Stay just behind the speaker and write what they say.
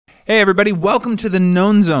Hey, everybody. Welcome to the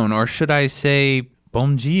Known Zone, or should I say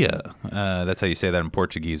Bom Dia. That's how you say that in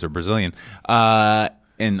Portuguese or Brazilian.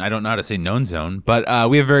 And I don't know how to say Known Zone, but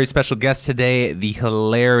we have a very special guest today, the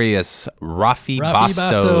hilarious Rafi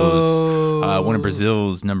Bastos, one of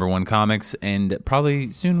Brazil's #1 comics, and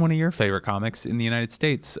probably soon one of your favorite comics in the United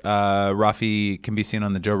States. Rafi can be seen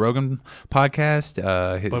on the Joe Rogan podcast,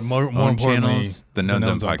 his but more own importantly, channels, the Known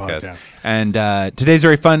Zone podcast. And today's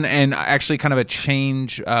very fun and actually kind of a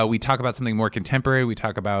change. We talk about something more contemporary. We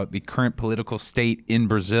talk about the current political state in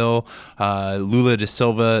Brazil. Lula da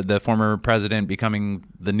Silva, the former president, becoming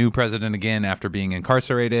the new president again after being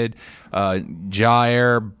incarcerated.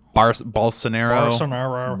 Jair Bolsonaro.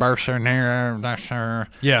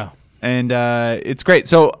 Yeah. And it's great.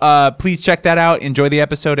 So please check that out. Enjoy the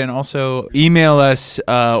episode, and also email us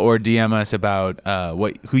or DM us about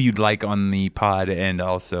who you'd like on the pod, and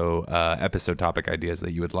also episode topic ideas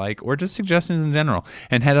that you would like, or just suggestions in general.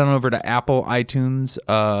 And head on over to Apple, iTunes,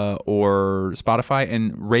 or Spotify,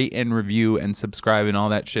 and rate and review and subscribe and all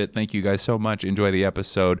that shit. Thank you guys so much. Enjoy the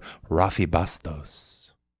episode. Rafi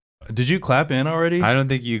Bastos. Did you clap in already? I don't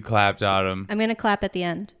think you clapped, Autumn. I'm going to clap at the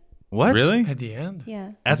end. What? Really? At the end?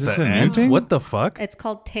 Yeah. At Is this the a new end? thing? What the fuck? It's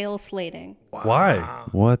called tail slating. Why?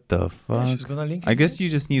 What the fuck? Yeah, she's gonna link it. I guess you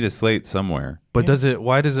just need a slate somewhere. But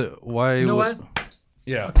why? You know what?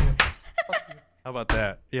 Yeah. How about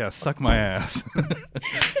that? Yeah, suck my ass.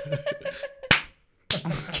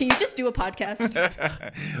 Can you just do a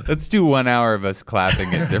podcast? Let's do 1 hour of us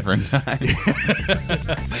clapping at different times.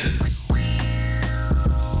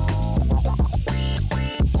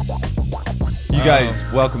 You guys,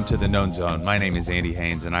 welcome to the Known Zone. My name is Andy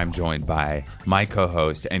Haynes, and I'm joined by my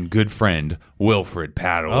co-host and good friend, Wilfred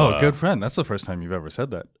Padua. Oh, good friend. That's the first time you've ever said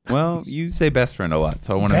that. Well, you say best friend a lot,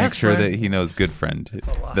 so I want to make Best sure friend? that he knows good friend.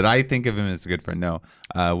 That I think of him as a good friend. No,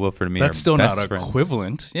 Wilfred and me That's are still best not friends.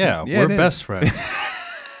 equivalent. Yeah, Yeah, we're it is. best friends.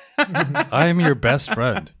 I am your best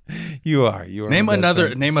friend. You are. Name my best another.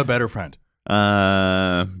 friend. Name a better friend.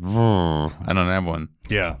 I don't have one.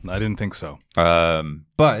 Yeah, I didn't think so.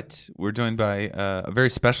 But we're joined by a very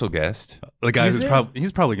special guest. The guy Is who's it?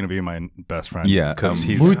 he's probably going to be my best friend. because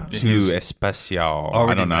muito he's especial. I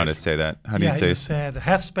already don't know how to nice. say that. How do Yeah, you say? you said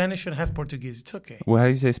half Spanish and half Portuguese. It's okay. Well, how do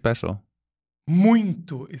you say special?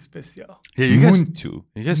 Muito especial. Yeah, you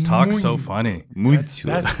guys talk so Muito. funny. Muito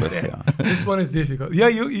That's especial. This one is difficult. Yeah,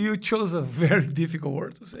 you chose a very difficult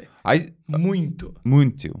word to say. Muito.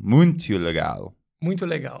 Muito legal. Muito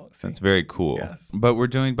legal. sim. That's very cool. Yes. But we're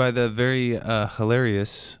joined by the very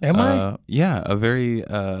hilarious. Am I? Yeah, a very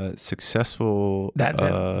successful. That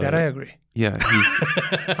I agree. Yeah, he's.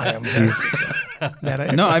 I am very that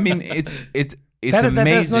I No, I mean it's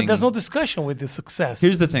amazing. There's no discussion with the success.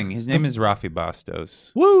 Here's the thing. His name is Rafi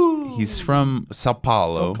Bastos. Woo! He's from Sao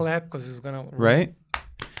Paulo, Don't clap because it's gonna right?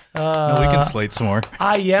 No, we can slate some more.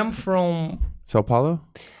 I am from. Sao Paulo,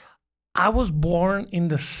 I was born in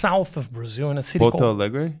the south of Brazil in a city Porto called.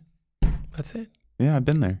 Alegre. That's it. Yeah, I've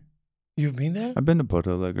been there. You've been there? I've been to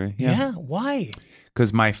Porto Alegre. Yeah. Why?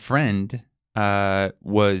 Because my friend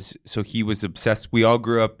he was obsessed. We all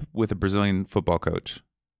grew up with a Brazilian football coach,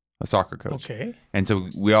 a soccer coach. Okay. And so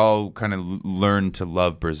we all kind of learned to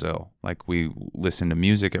love Brazil. Like we listened to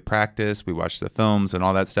music at practice, we watched the films and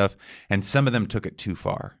all that stuff. And some of them took it too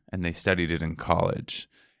far and they studied it in college.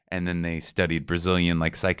 And then they studied Brazilian,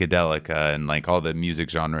 like psychedelica and like all the music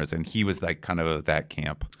genres. And he was like kind of that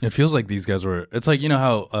camp. It feels like these guys were. It's like, you know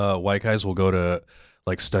how white guys will go to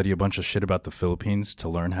like study a bunch of shit about the Philippines to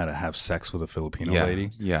learn how to have sex with a Filipino lady.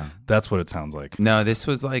 Yeah. That's what it sounds like. No, this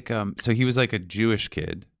was like so he was like a Jewish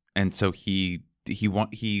kid, and so he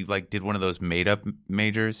like did one of those made up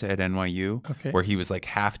majors at NYU, Okay. where he was like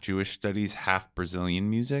half Jewish studies, half Brazilian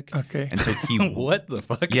music. Okay. And so he What the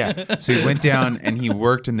fuck? yeah, so he went down and he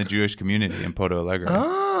worked in the Jewish community in Porto Alegre,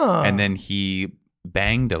 Ah. and then he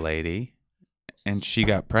banged a lady, and she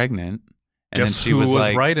got pregnant. And Guess then she who was was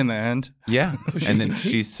like, right in the end? yeah, and then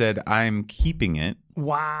she said, "I'm keeping it."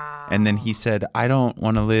 Wow. And then he said, I don't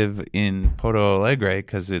want to live in Porto Alegre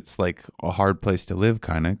because it's like a hard place to live,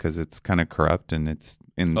 kind of, because it's kind of corrupt and it's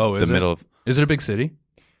in the is it? middle of. Is it a big city?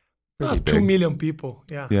 Pretty 2 big. million people.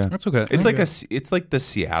 Yeah. Yeah. That's okay. It's Okay. it's like the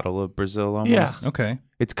Seattle of Brazil almost. Yeah. Okay.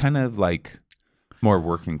 It's kind of like more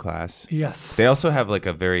working class. Yes. They also have like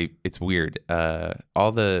a very, it's weird.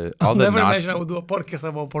 All the I'll never Nazis, imagine I would do a podcast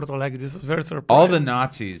about Porto Alegre. This is very surprising. all the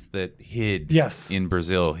Nazis that hid Yes. in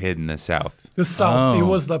Brazil hid in the South. The south. It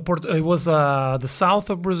Oh. was the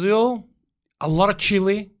south of Brazil. A lot of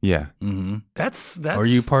chili. Yeah. Mm-hmm. That's. Are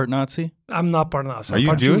you part Nazi? I'm not part Nazi. Are I'm you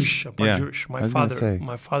part Jewish? I'm part Yeah. Jewish. I was gonna say.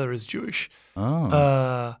 My father is Jewish.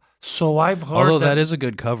 Oh. So I've heard Although that is a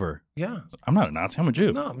good cover. yeah. I'm not a Nazi. I'm a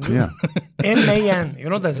Jew. No, Yeah. M-A-N. You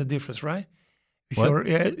know there's a difference, right? What?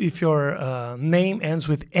 If your name ends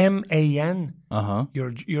with M-A-N,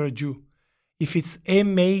 you're a Jew. If it's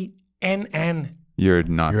M-A-N-N, You're a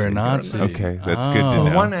Nazi. You're a Nazi. Okay, that's good to Oh.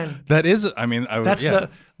 know. one N. That is. I mean,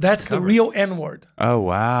 That's the real N word. Oh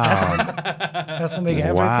wow. That's what make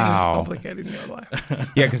everything Wow. complicated in your life.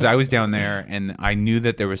 Yeah, because I was down there and I knew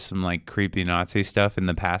that there was some like creepy Nazi stuff in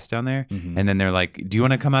the past down there. And then they're like, "Do you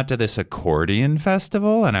want to come out to this accordion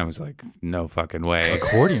festival?" And I was like, "No fucking way."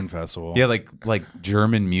 accordion festival. Yeah, like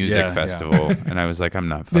German music Yeah, festival. And I was like, "I'm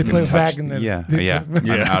not They fucking play touched." Wagner. Yeah, They yeah,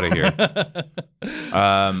 play- I'm out of here.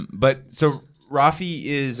 But so Rafi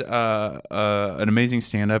is an amazing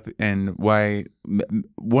stand-up, and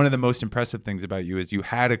one of the most impressive things about you is you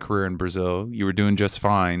had a career in Brazil. You were doing just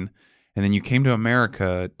fine, and then you came to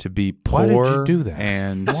America to be poor. Why did you do that?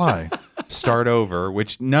 And Why? start over,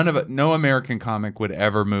 which no American comic would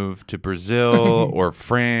ever move to Brazil or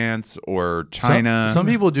France or China. Some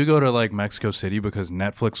people do go to like Mexico City because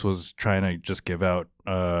Netflix was trying to just give out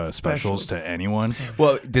specials to anyone.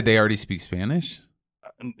 Well, did they already speak Spanish?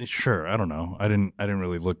 Sure, I don't know. I didn't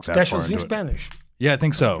really look that Specials far in into it. Spanish. Yeah, I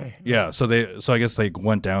think so. Okay. Yeah, so I guess they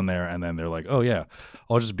went down there and then they're like, "Oh yeah,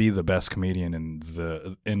 I'll just be the best comedian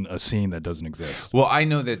in a scene that doesn't exist." Well, I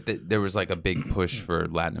know that there was like a big push for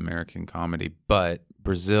Latin American comedy, but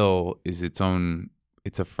Brazil is its own.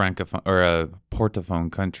 It's a francophone or a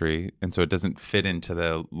portophone country, and so it doesn't fit into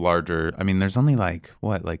the larger. I mean, there's only like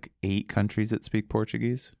 8 countries that speak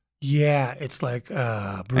Portuguese. Yeah, it's like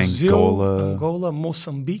Brazil, Angola.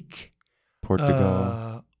 Mozambique,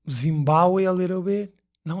 Portugal, Zimbabwe a little bit.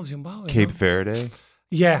 No, Zimbabwe. Cape no. Verde.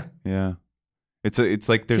 Yeah, Yeah, it's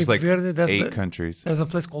like there's Cape like Verde, that's 8 countries. There's a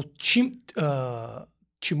place called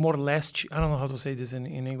Timor-Leste. I don't know how to say this in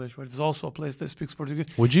English, but it's also a place that speaks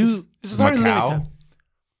Portuguese. Would you It's very Macau? limited.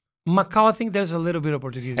 Macau, I think there's a little bit of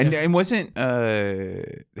Portuguese. And yeah. and wasn't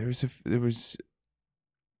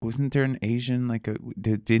wasn't there an Asian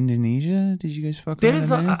did Indonesia? Did you guys fuck There around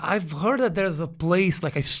is in there? I've heard that there's a place,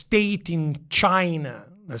 like a state in China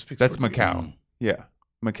that speaks That's Portuguese. Macau. Yeah,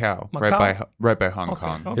 Macau, Macau? right by Hong Okay,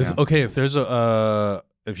 Kong. okay. Yeah. okay, if there's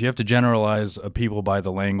if you have to generalize a people by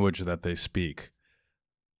the language that they speak,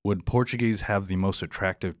 would Portuguese have the most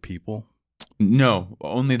attractive people? No,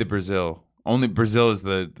 only the Brazil. Only Brazil is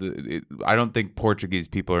I don't think Portuguese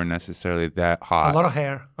people are necessarily that hot. A lot of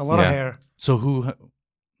hair. A lot of Yeah. hair. So who?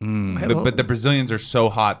 But the Brazilians are so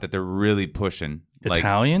hot that they're really pushing. Like,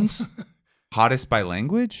 Italians? hottest by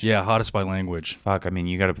language? Yeah, hottest by language. Fuck, I mean,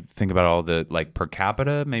 you got to think about all the, like, per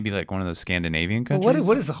capita, maybe like one of those Scandinavian Well, countries.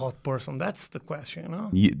 what is a hot person? That's the question, you know?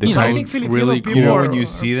 The I kind- think Filipino really people you know are, when you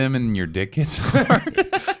see them and your dick gets hard?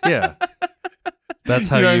 Yeah, that's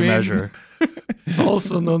how You know you what I mean? measure.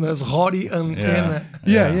 also known as hottie antenna.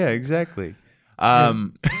 Yeah, exactly.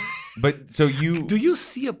 But so you... Do you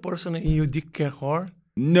see a person and your dick get hard?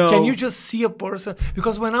 No. Can you just see a person?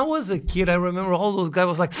 Because when I was a kid, I remember all those guys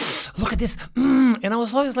was like, "Look at this," and I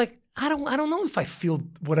was always like, "I don't know if I feel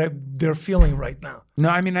what they're feeling right now." No,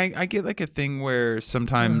 I mean, I get like a thing where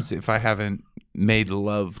sometimes if I haven't made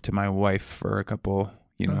love to my wife for a couple,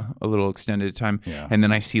 a little extended time, and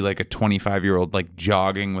then I see like a 25-year-old like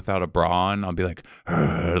jogging without a bra on, I'll be like,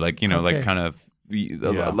 like Okay. kind of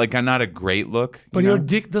like I'm not a great look. But you your know?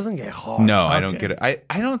 dick doesn't get hard. No, I don't Okay. get it.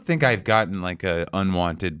 I don't think I've gotten like a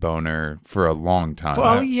unwanted boner for a long time.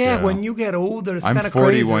 Oh yeah, when you get older, it's kind I'm of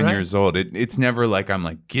crazy, 41 right? years old. It's never like I'm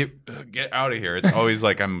like get out of here. It's always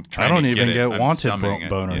like I'm I trying don't to even get, get I'm wanted summoning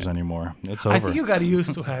it. boners Yeah. anymore. It's I over. think you got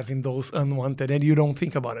used to having those unwanted, and you don't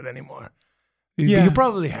think about it anymore. Yeah. You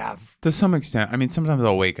probably have. To some extent. I mean, sometimes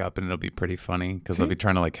I'll wake up and it'll be pretty funny because I'll be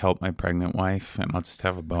trying to like help my pregnant wife and I'll just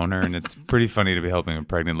have a boner. And it's pretty funny to be helping a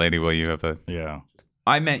pregnant lady while you have a... Yeah.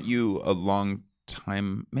 I met you a long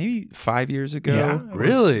time, maybe 5 years ago. Yeah, it was-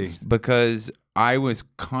 Really? Because I was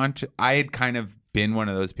I had kind of been one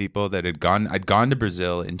of those people that I'd gone to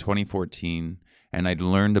Brazil in 2014 and I'd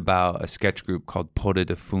learned about a sketch group called Porta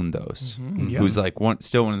de Fundos, Yeah. who's like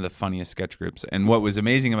still one of the funniest sketch groups. And what was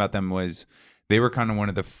amazing about them was they were kind of one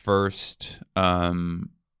of the first kind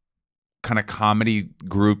of comedy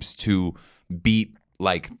groups to beat,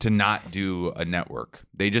 like, to not do a network.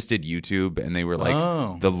 They just did YouTube, and they were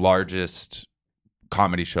like the largest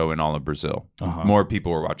comedy show in all of Brazil. More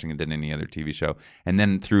people were watching it than any other TV show. And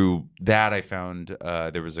then through that, I found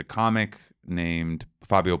there was a comic named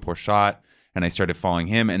Fabio Porchat, and I started following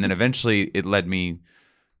him. And then eventually it led me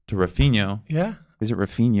to Rafinha. Yeah. Is it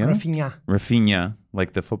Rafinha? Rafinha. Rafinha,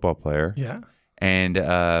 like the football player. Yeah. And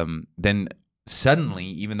then suddenly,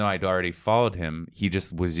 even though I'd already followed him, he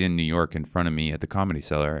just was in New York in front of me at the Comedy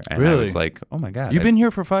Cellar, and I Really? was like, "Oh my god!" You've been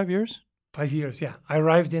here for 5 years? 5 years, yeah. I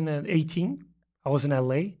arrived in 18. I was in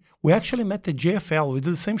LA. We actually met at JFL. We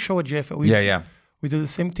did the same show at JFL. We did the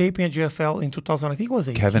same taping at JFL in 2000. I think it was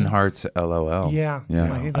 18. Kevin Hart's LOL. Yeah.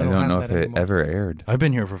 Yeah. I I don't know have if that it anymore. ever aired. I've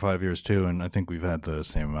been here for 5 years too, and I think we've had the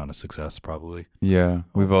same amount of success probably. Yeah,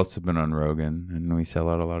 we've also been on Rogan, and we sell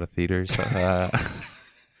out a lot of theaters.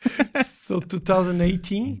 So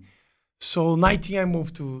 2018. So 19, I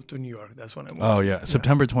moved to New York. That's when I moved. Oh yeah,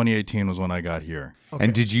 September 2018 was when I got here. Okay.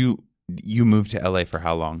 And did you moved to LA for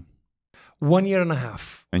how long? 1 year and a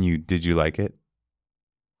half. And did you like it?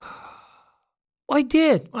 I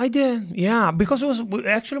did. Yeah, because it was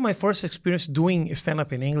actually my first experience doing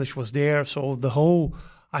stand-up in English was there. So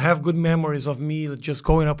I have good memories of me just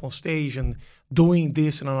going up on stage and doing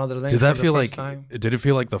this in another language. Did that for the feel first like? time. Did it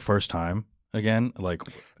feel like the first time again? Like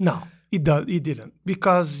No, it didn't.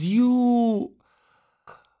 Because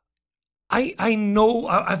I know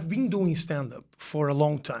I've been doing stand-up for a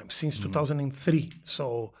long time, since 2003.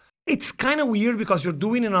 So it's kind of weird because you're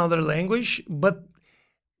doing in another language, but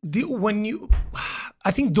I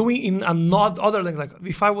think doing in another language, like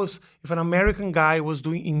if an American guy was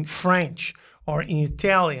doing in French or in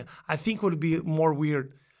Italian, I think it would be more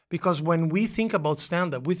weird. Because when we think about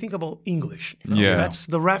stand-up, we think about English. Yeah. That's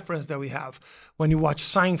the reference that we have. When you watch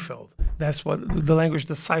Seinfeld, that's what the language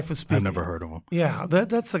that Seinfeld speaks. I've never heard of him. Yeah,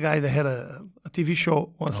 that's a guy that had a TV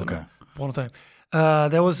show once Okay. upon a time.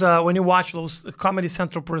 There was when you watch those Comedy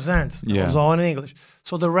Central Presents, it was all in English.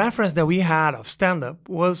 So the reference that we had of stand-up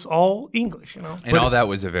was all English, And all that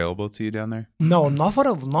was available to you down there? No, not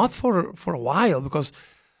for a while, because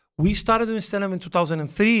we started doing stand-up in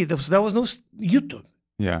 2003. There was no YouTube.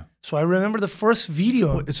 Yeah. So I remember the first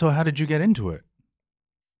video. So how did you get into it?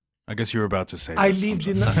 I guess you were about to say. I this. lived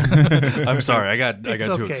I'm in. sorry. I'm sorry. I got too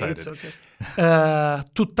okay, excited. It's okay.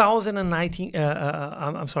 2019.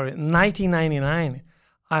 I'm sorry. 1999.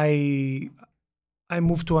 I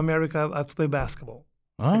moved to America to play basketball.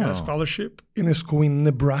 I got a Oh. scholarship in a school in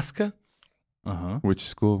Nebraska. Which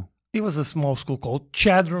school? It was a small school called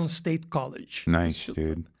Chadron State College. Nice,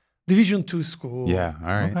 dude. Division II school. Yeah. All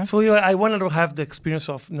right. Okay. So I wanted to have the experience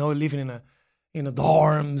of living in a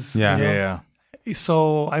dorms. Yeah. Yeah.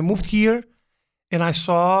 So I moved here, and I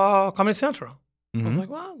saw Comedy Central. I Mm-hmm. was like,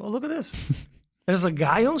 wow, well, look at this. There's a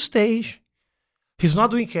guy on stage. He's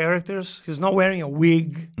not doing characters. He's not wearing a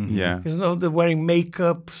wig. Yeah. He's not wearing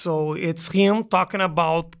makeup. So it's him talking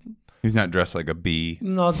about He's not dressed like a bee.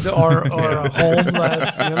 or a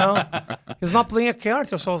homeless, He's not playing a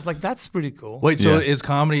character. So I was like, that's pretty cool. Wait, so Yeah. is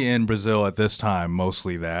comedy in Brazil at this time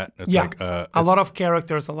mostly that? It's Yeah, like a lot of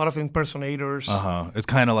characters, a lot of impersonators. It's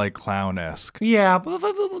kind of like clown-esque. Yeah, but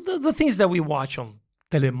the things that we watch on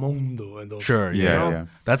Telemundo and those Sure. Yeah. Yeah. Yeah.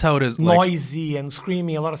 That's how it is. Like, noisy and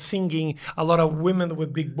screaming, a lot of singing, a lot of women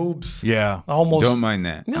with big boobs. yeah. Almost. Don't mind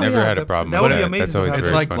that. No, Never yeah, had a that- problem that with would be it. amazing That's to always have. It's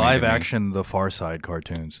very like funny live to me. action, the Far Side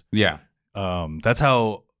cartoons. Yeah. That's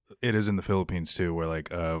how it is in the Philippines too, where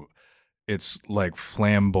like it's like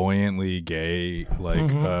flamboyantly gay,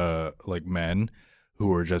 like men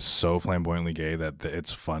who are just so flamboyantly gay that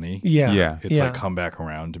it's funny. Yeah. Yeah. It's like come back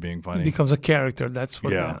around to being It funny. becomes a character. That's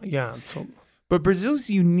what. Yeah. Yeah. So But Brazil's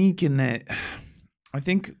unique in that I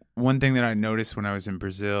think one thing that I noticed when I was in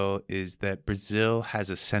Brazil is that Brazil has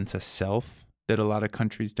a sense of self that a lot of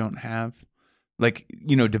countries don't have. Like,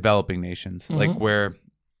 developing nations. Like where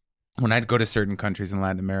when I'd go to certain countries in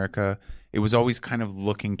Latin America, it was always kind of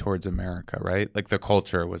looking towards America, right? Like the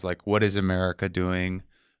culture was like, what is America doing?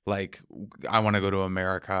 Like, I want to go to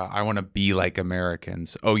America. I want to be like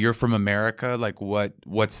Americans. Oh, you're from America? Like,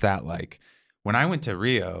 what's that like? When I went to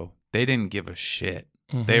Rio, they didn't give a shit.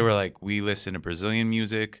 They were like, we listen to Brazilian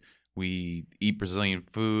music. We eat Brazilian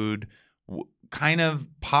food. Kind of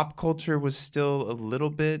pop culture was still a little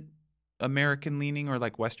bit American leaning or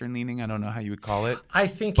like Western leaning. I don't know how you would call it. I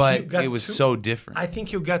think, But it was so different. I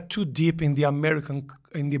think you got too deep in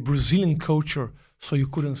the Brazilian culture, so you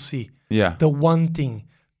couldn't see Yeah. the wanting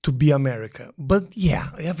to be America. But yeah,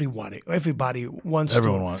 everybody wants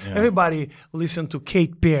Everyone to. yeah. Everybody listen to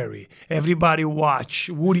Kate Perry. Everybody watch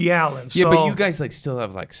Woody Allen. Yeah, So, but you guys like still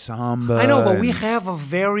have like samba. I know, but we and- have a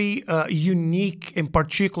very unique, in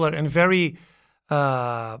particular, and very.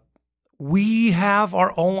 We have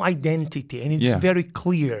our own identity, and it's Yeah. very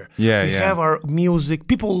clear. Yeah, we yeah. have our music.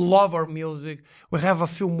 People love our music. We have a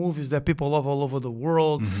few movies that people love all over the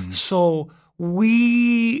world. Mm-hmm. So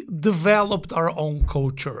we developed our own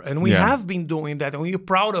culture, and we Yeah. have been doing that, and we're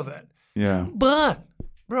proud of it. Yeah. But,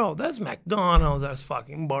 bro, there's McDonald's, there's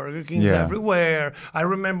fucking Burger Kings Yeah. everywhere. I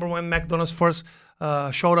remember when McDonald's first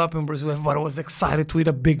showed up in Brazil, everybody was excited to eat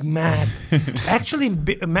a Big Mac. Actually,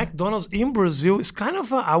 McDonald's in Brazil is kind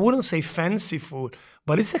of, I wouldn't say fancy food,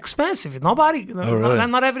 but it's expensive. Not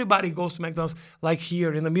everybody goes to McDonald's like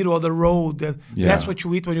here in the middle of the road. That's what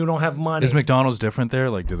you eat when you don't have money. Is McDonald's different there?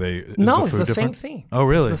 Like, do they? No, it's the same thing. Oh,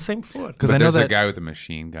 really? It's the same food. Because But I know there's that a guy with a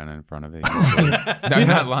machine gun in front of it. I'm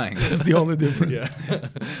not lying. It's the only difference.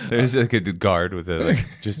 There's like a guard with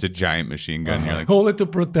just a giant machine gun. You're like, Only to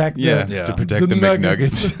protect yeah, Yeah. to protect the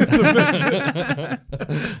nuggets. McNuggets.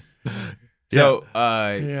 So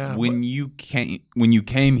Yeah, when you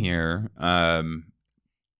came here,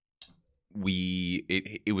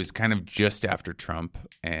 it was kind of just after Trump,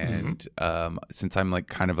 and since I'm like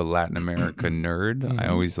kind of a Latin America nerd, I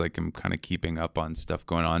always like am kind of keeping up on stuff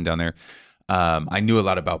going on down there. I knew a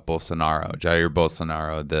lot about Bolsonaro, Jair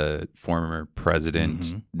Bolsonaro, the former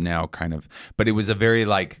president, now kind of, but it was a very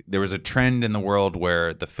like, there was a trend in the world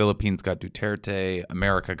where the Philippines got Duterte,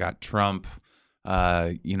 America got Trump,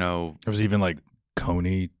 there was even like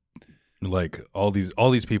Coney, like all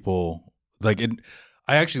these people, like it.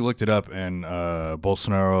 I actually looked it up, and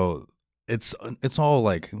Bolsonaro, it's all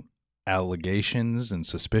like allegations and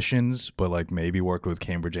suspicions, but like maybe worked with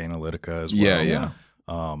Cambridge Analytica as well. Yeah.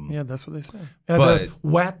 Yeah, that's what they say. But-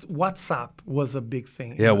 WhatsApp was a big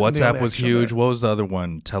thing. Yeah, in the WhatsApp was election huge. there. What was the other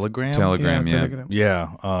one? Telegram? Telegram, yeah. Telegram. Yeah.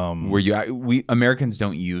 Where we Americans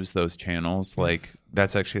don't use those channels. Like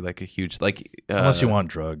that's actually like a huge like Unless you want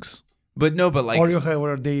drugs. But no, but like Or you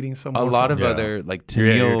were dating someone. a lot of Yeah. other like You're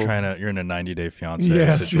in a 90-day fiance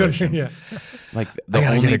situation. Yeah. like the I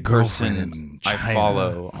gotta only get a girlfriend person in I China.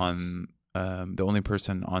 follow on the only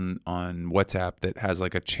person on WhatsApp that has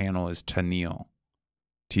like a channel is Tennille,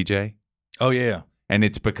 TJ, Oh yeah. and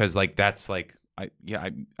it's because like that's like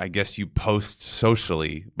I guess you post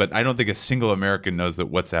socially, but I don't think a single American knows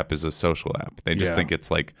that WhatsApp is a social app. They just Yeah. think it's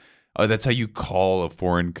like, oh, that's how you call a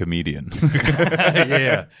foreign comedian.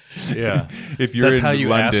 Yeah. If you're That's in how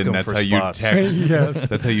you ask London, them that's for how spots. you text. Yes.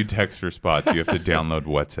 That's how you text for spots. You have to download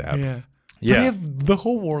WhatsApp. Yeah. Yeah. They have the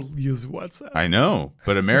whole world use WhatsApp. I know,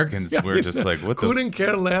 but Americans were just like, what the Couldn't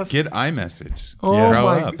care less. get iMessage. Oh Grow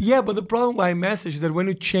my! up. Yeah, but the problem with iMessage is that when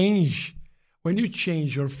you change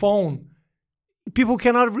your phone, people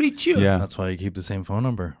cannot reach you. Yeah. That's why you keep the same phone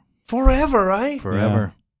number Forever, right?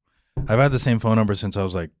 forever. I've had the same phone number since I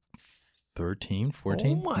was like 13,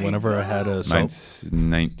 14. Oh my whenever I had a cell. Mine's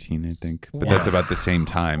 19, I think, but that's about the same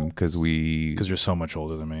time because Because you're so much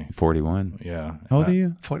older than me. 41. Yeah. How old are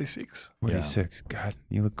you? 46. 46. God,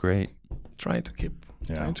 you look great. Trying to keep.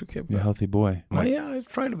 Yeah. Trying to keep. You're a healthy boy. Oh, yeah, I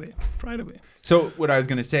try to be. Try to be. So what I was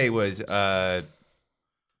going to say was,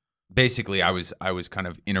 basically, I was kind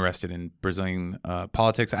of interested in Brazilian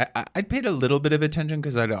politics. I paid a little bit of attention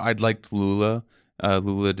because I'd liked Lula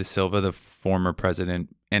da Silva, the former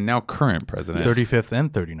president and now current president. 35th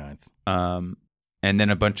and 39th. And then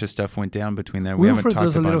a bunch of stuff went down between there. We haven't Wilfred talked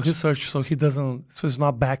does a little bunch. research, so he's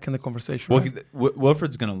not back in the conversation. Well, right?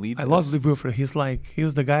 Wilfred's going to lead. I this. love Wilfred. He's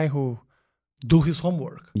the guy who do his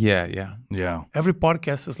homework. Yeah. Yeah. Every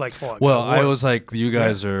podcast is like, oh, Well, I I was like, you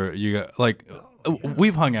guys like,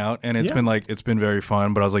 we've hung out and it's been very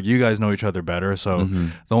fun, but I was like, you guys know each other better. So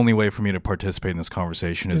the only way for me to participate in this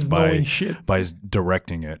conversation is by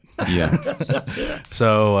directing it. Yeah.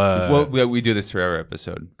 So, well, we do this for every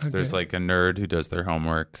episode. There's like a nerd who does their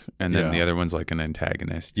homework, and then Yeah. the other one's like an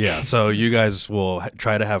antagonist. yeah. So you guys will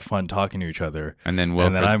try to have fun talking to each other. And then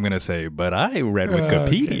And then I'm going to say, but I read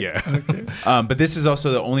Wikipedia. Okay. But this is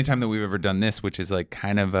also the only time that we've ever done this, which is like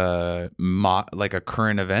kind of like a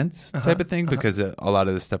current events type of thing, because a lot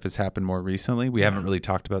of this stuff has happened more recently. We haven't really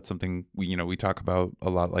talked about something. We talk about a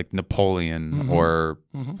lot like Napoleon or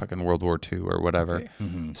fucking World War II or whatever.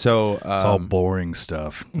 Okay. So It's all boring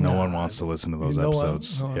stuff. No one wants to listen to those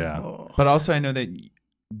episodes. Yeah. But also, I know that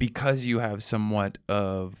because you have somewhat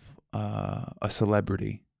of a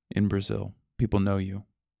celebrity in Brazil, people know you.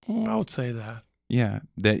 I would say that. Yeah,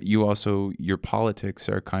 that you also, your politics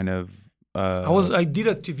are kind of. I did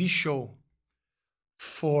a TV show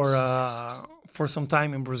for some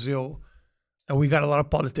time in Brazil, and we got a lot of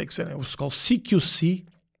politics in it. It was called CQC.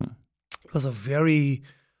 It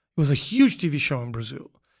was a huge TV show in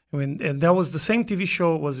Brazil. And that was the same TV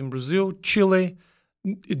show was in Brazil, Chile,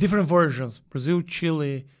 different versions. Brazil,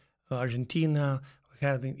 Chile, Argentina, we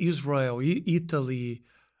had in Israel, Italy,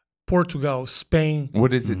 Portugal, Spain.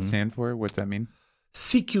 What does it stand for? What's that mean?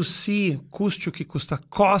 CQC, custo que custa,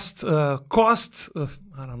 cost,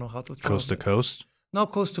 I don't know how to Coast to coast.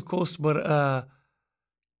 Not coast to coast, but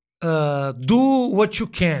do what you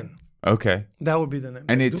can. Okay. That would be the name.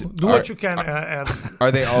 And it's do what you can.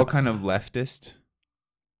 Are they all kind of leftist?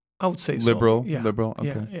 I would say Liberal? so. Yeah. Liberal?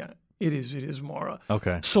 Yeah, Okay. yeah. It is more.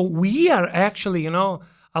 Okay. So we are actually,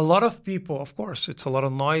 a lot of people, of course, it's a lot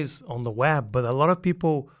of noise on the web, but a lot of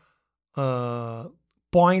people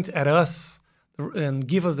point at us and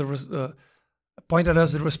give us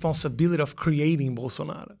the responsibility of creating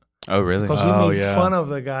Bolsonaro. Oh, really? Because we made yeah. fun of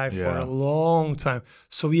the guy for Yeah. a long time.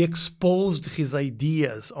 So we exposed his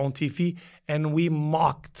ideas on TV and we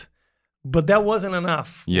mocked. But that wasn't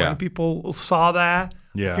enough. Yeah. When people saw that,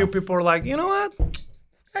 Yeah. a few people were like, you know what?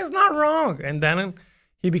 This guy's not wrong. And then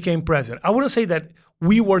he became president. I wouldn't say that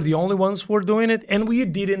we were the only ones who were doing it, and we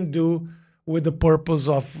didn't do with the purpose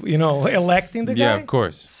of, electing the guy. Yeah, of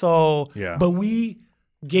course. So, Yeah. but we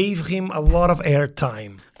gave him a lot of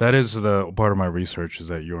airtime. That is the part of my research is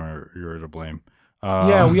that you're to blame.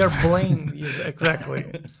 Yeah, we are blamed. Yes, exactly.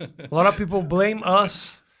 A lot of people blame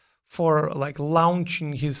us for like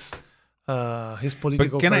launching his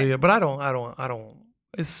political can I- career, but I don't.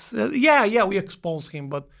 It's we exposed him,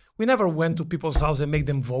 but we never went to people's house and make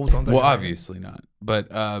them vote on that. Well, guy. obviously not.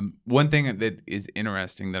 But one thing that is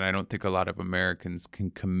interesting that I don't think a lot of Americans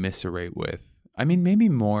can commiserate with, I mean, maybe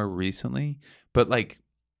more recently, but like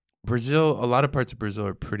Brazil, a lot of parts of Brazil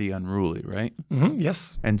are pretty unruly, right?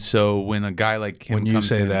 Yes. And so when a guy like him When you comes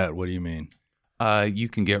say in, that, what do you mean? you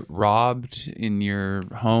can get robbed in your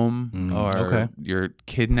home, or okay. you're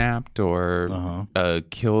kidnapped, or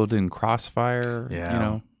killed in crossfire. Yeah. You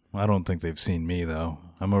know, I don't think they've seen me though.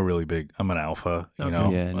 I'm an alpha, you Okay.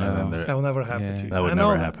 know. Yeah, and no. then they're- That will never happen Yeah. to you. That would I know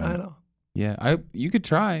never that, happen. I know. yeah. You could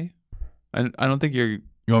try. I don't think you're.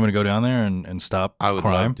 You want me to go down there and stop I would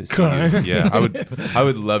crime? love to see Crime. you. Yeah, I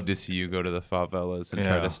would love to see you go to the favelas and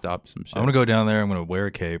try Yeah. to stop some shit. I'm gonna go down there. I'm gonna wear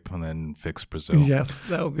a cape and then fix Brazil. Yes,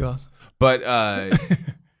 that would be awesome. But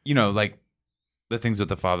like the things with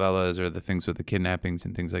the favelas or the things with the kidnappings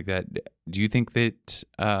and things like that. Do you think that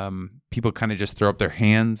people kind of just throw up their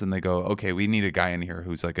hands and they go, "Okay, we need a guy in here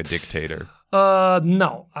who's like a dictator"?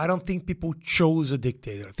 No, I don't think people chose a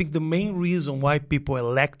dictator. I think the main reason why people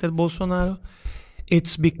elected Bolsonaro,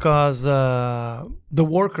 it's because the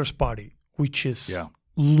Workers' Party, which is Yeah.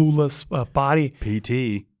 Lula's party,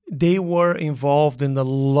 PT. they were involved in a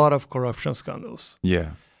lot of corruption scandals. Yeah,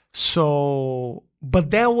 So,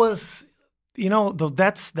 but that was,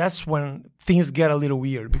 that's when things get a little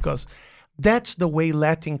weird because that's the way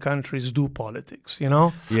Latin countries do politics. Yeah.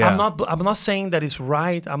 I'm not saying that it's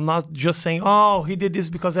right. I'm not just saying, oh, he did this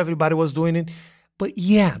because everybody was doing it. But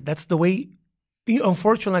yeah, that's the way.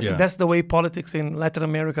 Unfortunately, Yeah. that's the way politics in Latin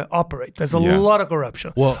America operate. There's a Yeah. lot of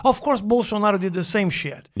corruption. Well- of course, Bolsonaro did the same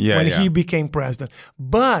shit when Yeah. he became president.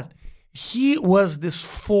 But he was this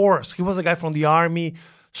force. He was a guy from the army.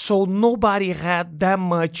 So nobody had that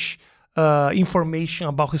much information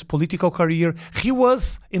about his political career. He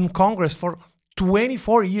was in Congress for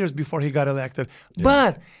 24 years before he got elected.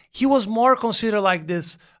 But he was more considered like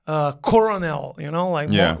this colonel,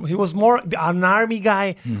 Yeah. he was more an army guy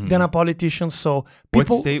than a politician. So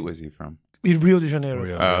people what state was he from? in Rio de Janeiro.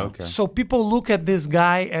 Oh, yeah. Oh, okay. So people look at this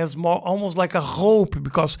guy as more almost like a hope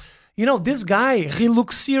because this guy, he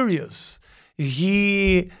looks serious.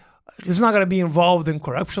 He's not going to be involved in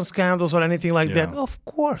corruption scandals or anything like that. Of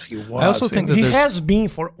course he was. I also think And that he there's- has been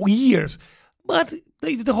for years. But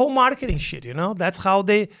the whole marketing shit, that's how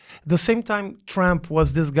the same time Trump was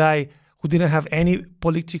this guy who didn't have any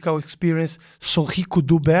political experience, so he could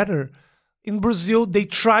do better. In Brazil, they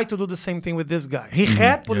tried to do the same thing with this guy. He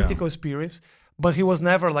had political experience, but he was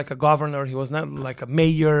never like a governor. He was not like a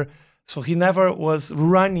mayor. So he never was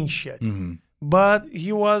running shit. But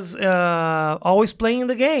he was always playing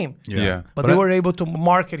the game. Yeah. But they were able to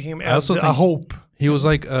market him as also a think- hope. He was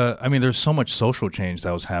like, there's so much social change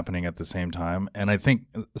that was happening at the same time. And I think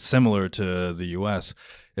similar to the US,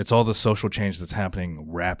 it's all the social change that's happening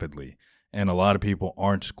rapidly. And a lot of people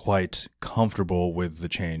aren't quite comfortable with the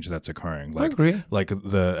change that's occurring. Like, agree. like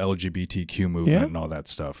the LGBTQ movement Yeah. and all that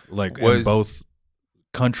stuff. Like, Was- and both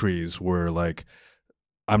countries were like,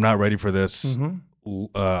 I'm not ready for this.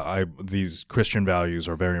 These Christian values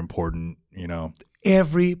are very important,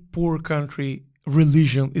 Every poor country,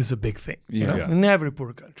 religion is a big thing. Yeah. In every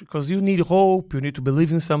poor country. Because you need hope, you need to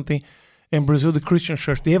believe in something. In Brazil, the Christian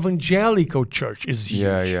church, the evangelical church is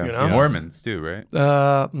huge. Yeah. Mormons too, right?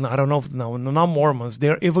 No, I don't know. No, not Mormons.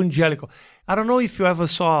 They're evangelical. I don't know if you ever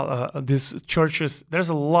saw these churches. There's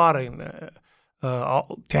a lot in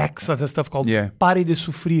Texas and stuff called Yeah. Pare de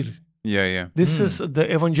Sufrir. Yeah. This is the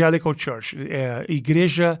evangelical church,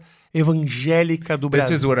 Igreja Evangélica do This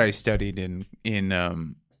Brasil. is what I studied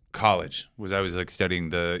in college. I was like studying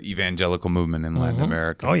the evangelical movement in Latin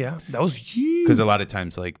America. Oh yeah, that was huge. because a lot of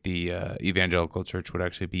times like the evangelical church would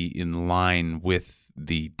actually be in line with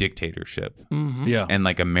the dictatorship. Yeah. And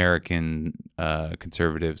like American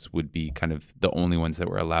conservatives would be kind of the only ones that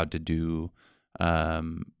were allowed to do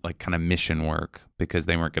like kind of mission work, because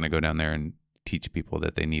they weren't going to go down there and teach people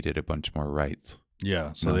that they needed a bunch more rights.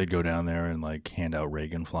 Yeah, so they'd go down there and like hand out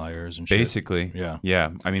Reagan flyers and shit. Basically. Yeah.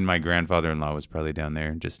 Yeah. I mean, my grandfather-in-law was probably down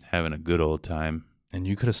there just having a good old time. And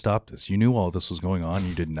you could have stopped this. You knew all this was going on.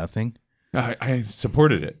 You did nothing. I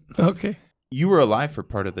supported it. Okay. You were alive for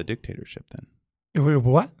part of the dictatorship then?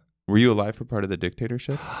 What? Were you alive for part of the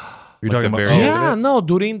dictatorship? You're Like talking the about very- Yeah, no,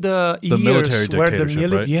 during the years military where the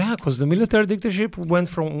dictatorship, right? Yeah, because the military dictatorship went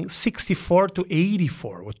from 64 to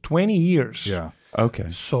 84 with 20 years. Yeah. Okay.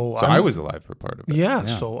 So I was alive for part of it. Yeah,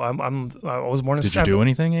 so I was born in Did you do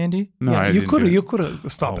anything, Andy? No, Yeah, I you didn't could do it.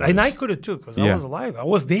 have stopped it. Always. And I could have too, because I Yeah. was alive. I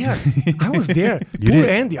was there. I was there. You Poor did-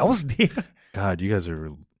 Andy, I was there. God, you guys are.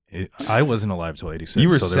 I wasn't alive till 86. You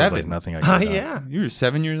were so there was like 7. nothing I could have done. Yeah. You were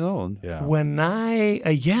 7 years old. Yeah. When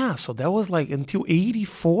so that was like until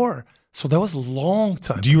 84. So that was a long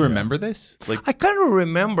time. Do you remember this? Like, I kind of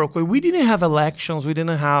remember, okay, we didn't have elections. We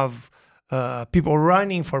didn't have people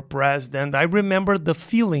running for president. I remember the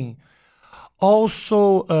feeling.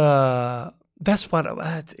 Also, that's what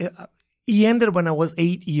it ended when I was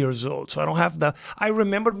 8 years old. So I don't have that. I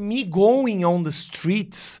remember me going on the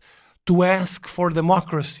streets to ask for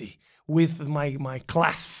democracy with my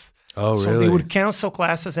class. Oh, So really? they would cancel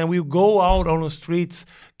classes and we would go out on the streets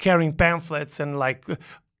carrying pamphlets and like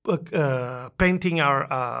painting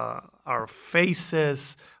our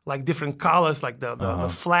faces like different colors, like the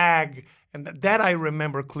flag. And that I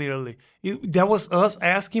remember clearly. That was us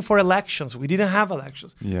asking for elections. We didn't have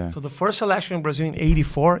elections. Yeah. So the first election in Brazil in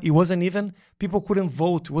 84, it wasn't even, people couldn't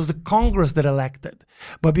vote. It was the Congress that elected.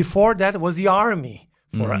 But before that, it was the army.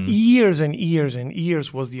 For years and years and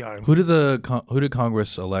years was the army. Who did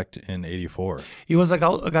Congress elect in 84? It was a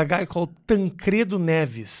guy called Tancredo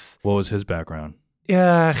Neves. What was his background?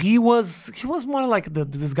 He was more like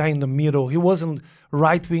this guy in the middle. He wasn't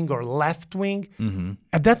right wing or left wing. Mm-hmm.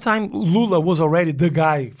 At that time, Lula was already the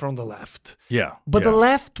guy from the left. Yeah. But yeah. the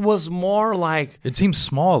left was more like It seems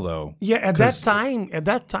small though. at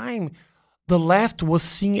that time, the left was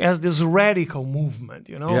seen as this radical movement.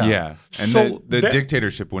 You know. Yeah. yeah. And So the that-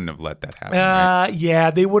 dictatorship wouldn't have let that happen, right?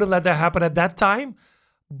 Yeah, they wouldn't let that happen at that time.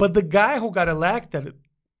 But the guy who got elected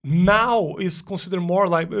now is considered more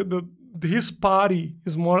like his party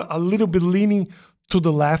is more a little bit leaning to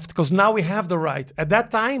the left because now we have the right. At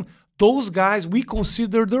that time, those guys we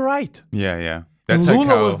considered the right. Yeah, yeah. And That's like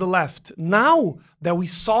Lula how, was the left. Now that we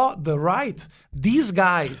saw the right, these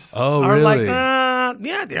guys Oh, are like, really?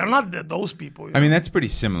 yeah, they are not those people. you I know? mean, that's pretty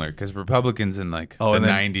similar because Republicans in like Oh, the and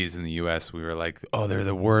then- 90s in the U.S., we were like, oh, they're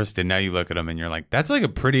the worst. And now you look at them and you're like, that's like a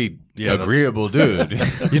pretty Yeah, that's- agreeable dude.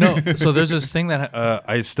 You know, so there's this thing that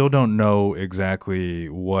I still don't know exactly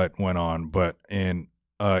what went on, but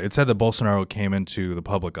it said that Bolsonaro came into the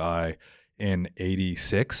public eye in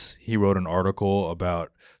 '86. He wrote an article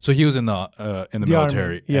about. So he was in the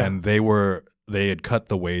military, army, yeah. and they had cut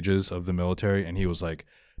the wages of the military, and he was like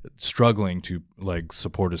struggling to like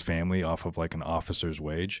support his family off of like an officer's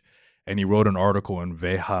wage, and he wrote an article in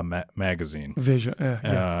Veja magazine. Vision.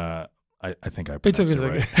 Yeah. I think I It's pronounced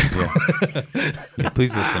okay, it it's right. okay. Yeah,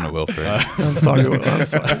 please listen to Wilfred. I'm sorry.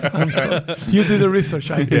 I'm sorry. You did the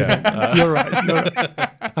research. I did. You're right.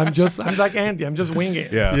 I'm like Andy. I'm just winging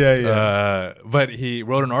it. Yeah. But he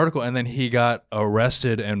wrote an article, and then he got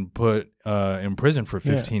arrested and put in prison for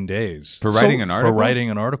 15 days For writing an article? For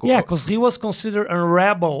writing an article. Yeah, because he was considered a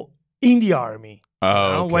rebel in the army.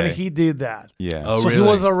 Oh, When okay. he did that. Yeah. Oh, So he really?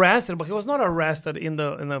 was arrested, but he was not arrested in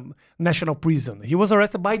the national prison. He was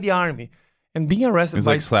arrested by the army, and being arrested It's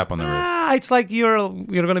by like slap on the wrist. it's like you're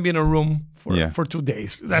going to be in a room Yeah. for 2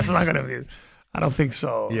 days. That's not going to be. I don't think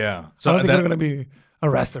so. Yeah. So I don't think that- they're going to be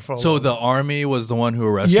arrested for. So the army was the one who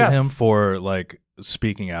arrested Yes. him for like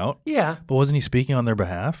speaking out. yeah, But wasn't he speaking on their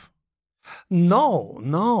behalf?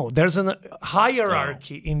 no. There's a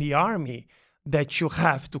hierarchy in the army that you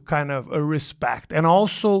have to kind of respect, and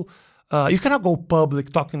also you cannot go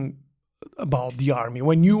public talking about the army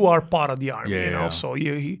when you are part of the army. Yeah, you know, yeah. so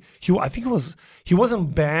he I think he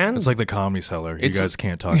wasn't banned. It's like the Comedy Cellar. You It's- guys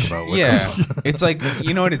can't talk about what Yeah. goes on. It's like,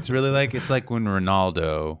 you know what it's really like? It's like when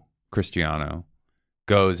Cristiano,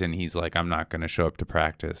 goes and he's like, I'm not going to show up to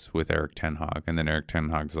practice with Eric Ten Hag. And then Eric Ten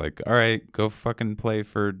Hag's like, all right, go fucking play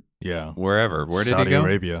for Yeah. wherever. Where did Saudi he go?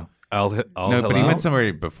 Arabia. No, but he went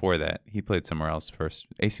somewhere before that. He played somewhere else first.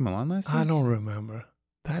 AC Milan last year? I don't remember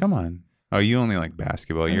that. Come on. Oh, you only like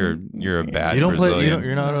basketball. You're a bad You don't play. Brazilian.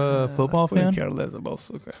 You're not a football I couldn't fan. care less about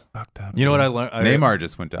soccer. Fucked up. You know what I learned? Neymar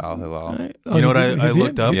just went to Al Hilal. You know what I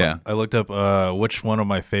looked up? Yeah. I looked up which one of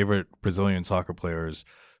my favorite Brazilian soccer players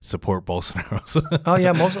support Bolsonaro. Oh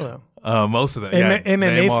yeah, most of them. Most of them. Yeah.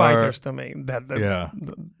 MMA Neymar, fighters to me. Yeah.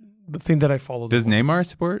 The thing that I follow. Does Neymar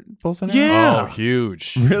support Bolsonaro? Yeah. Oh,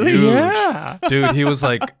 huge. Really? Huge. Yeah. Dude, he was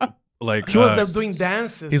like He was there doing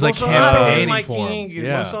dances. he's like Bolsonaro is campaigning my for him. king.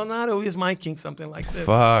 Yeah. Bolsonaro is my king. Something like that.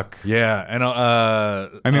 Fuck. Yeah, and I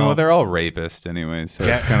mean, well, they're all rapists anyway, so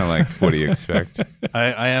it's kind of like, what do you expect?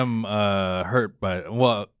 I am hurt by.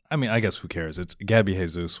 Well, I mean, I guess who cares? It's Gabby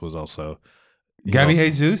Jesus was also. Gabby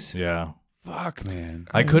Jesus? Yeah. Fuck, man.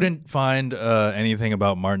 I couldn't find anything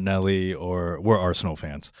about Martinelli or we're Arsenal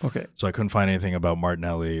fans, Okay. so I couldn't find anything about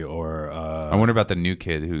Martinelli or. I wonder about the new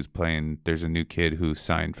kid who's playing. There's a new kid who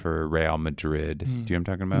signed for Real Madrid. Do you know what I'm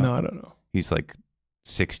talking about? No, I don't know. He's like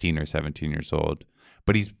 16 or 17 years old,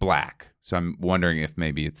 but he's black. So I'm wondering if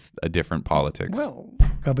maybe it's a different politics. Well,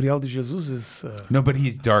 Gabriel de Jesus is. No, but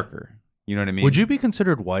he's darker. You know what I mean? Would you be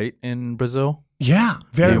considered white in Brazil? Yeah,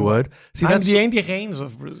 very. You well. would. See, I'm that's the Andy Haynes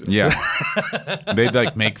of Brazil. Yeah. They'd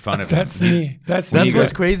like make fun of him. That's me. That's that's me.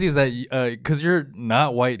 what's crazy is that because you're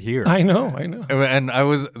not white here. I know. And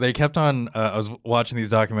they kept on. I was watching these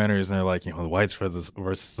documentaries, and they're like, the whites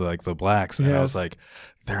versus like the blacks, and I was Yes. like,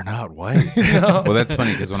 they're not white. Well, that's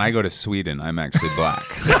funny because when I go to Sweden, I'm actually black.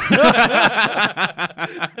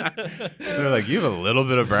 They're like, you have a little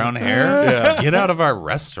bit of brown hair? Yeah. Get out of our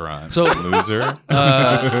restaurant, So- loser.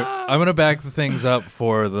 I'm gonna back the things up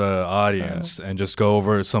for the audience and just go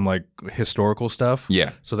over some like historical stuff.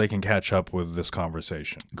 Yeah. so they can catch up with this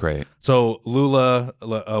conversation. Great. So Lula,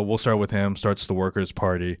 we'll start with him. Starts the Workers'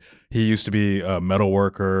 Party. He used to be a metal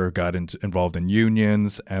worker, got involved in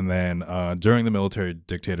unions, and then during the military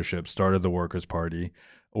dictatorship, started the Workers' Party,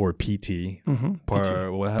 or PT.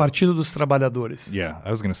 Partido dos Trabalhadores. Yeah,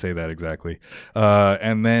 I was going to say that exactly.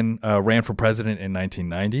 And then ran for president in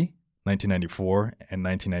 1990, 1994, and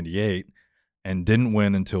 1998, and didn't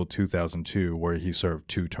win until 2002, where he served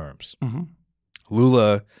 2 terms. Mm-hmm.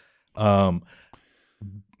 Lula,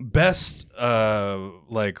 best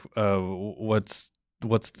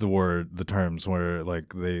what's the terms where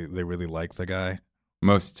like they really like the guy?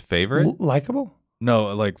 Most favorite? Likeable? No,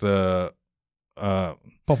 like the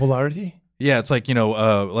Popularity? yeah, it's like like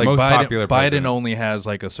Most popular Biden president. only has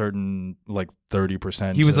like a certain like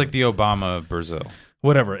 30%. He was like the Obama of Brazil.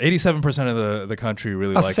 whatever. 87% of the country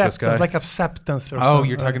really like this guy. Like acceptance or Oh, something.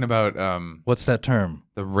 you're talking about What's that term?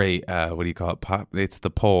 the rate. What do you call it? It's the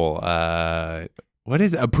poll. What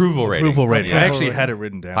is it? Approval rating? Approval rating. I Yeah. actually had it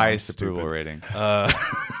written down. Highest I'm stupid. approval rating. Uh,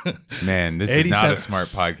 Man, this is not 87 a smart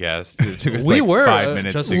podcast. It took us We like were, 5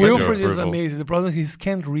 minutes just to get to Wilfred is approval. amazing. The problem is he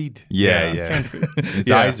can't read. Yeah, Yeah. yeah. His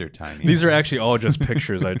Yeah. eyes are tiny. These are actually all just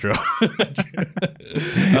pictures I drew.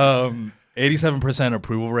 87%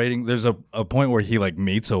 approval rating. There's a point where he like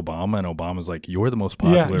meets Obama, and Obama's like, "You're the most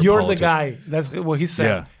popular." Yeah, you're the politician." guy. That's what he said.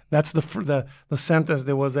 Yeah. That's the sentence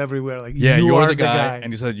that was everywhere. Like, Yeah, you you're are the guy.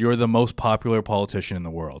 And he said, "You're the most popular politician in the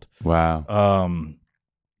world." Wow.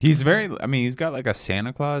 He's very. I mean, he's got like a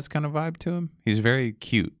Santa Claus kind of vibe to him. He's very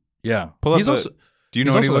cute. Yeah. Pull up. He's also do you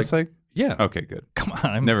know he's what he also looks like? yeah. Okay, good. Come on,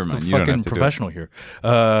 I'm Never a mind, you don't have fucking to do it. professional here.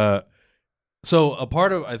 So a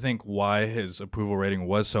part of I think why his approval rating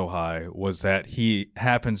was so high was that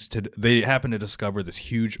they happen to discover this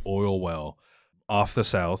huge oil well off the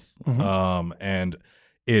south, and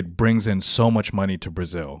it brings in so much money to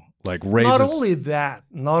Brazil. Like raises.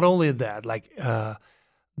 Not only that. Like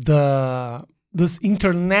this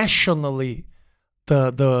internationally,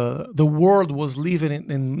 the world was living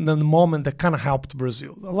in the moment that kind of helped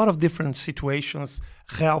Brazil. A lot of different situations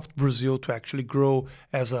helped Brazil to actually grow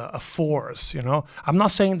as a force. I'm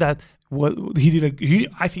not saying that what he did.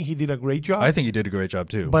 I think he did a great job. I think he did a great job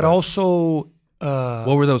too. but also.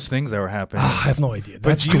 what were those things that were happening? I have no idea.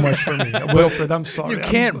 That's too much for me. Wilfred, I'm sorry. You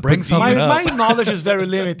can't bring something my up. knowledge is very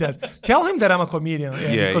limited. Tell him that I'm a comedian.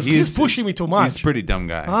 Yeah, because he's pushing me too much. He's a pretty dumb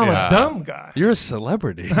guy. I'm Yeah. a dumb guy. You're a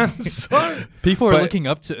celebrity. Sorry. People are But- looking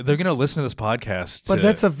up to. They're going to listen to this podcast. But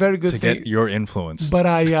that's a very good to thing. get your influence. But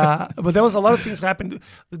but there was a lot of things happened.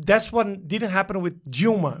 That's what didn't happen with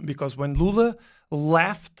Dilma, because when Lula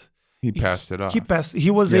left, He passed it off. He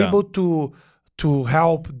was Yeah. able to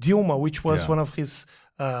help Dilma, which was Yeah. one of his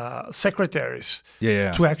secretaries,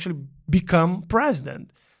 Yeah. to actually become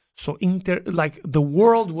president. So the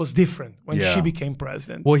world was different when Yeah. she became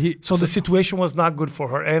president. Well, so the situation was not good for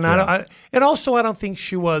her, and and also I don't think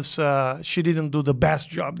she didn't do the best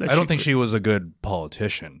job. I don't think she was a good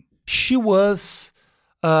politician. she was.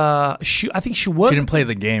 I think she was. She didn't play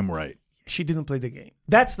the game right. She didn't play the game.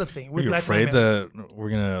 That's the thing. Are With you Latin afraid America. that we're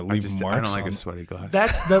gonna leave I marks? don't like on- a sweaty glass.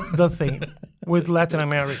 That's the thing with Latin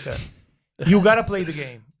America. You gotta play the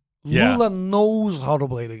game. Yeah. Lula knows how to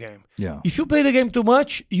play the game. Yeah. If you play the game too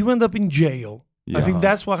much, you end up in jail. I Yeah. think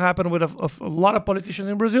that's what happened with a lot of politicians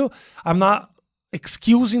in Brazil. I'm not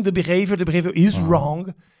excusing the behavior. The behavior is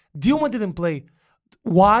wrong. Dilma didn't play.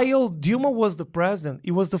 While Dilma was the president,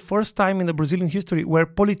 it was the first time in the Brazilian history where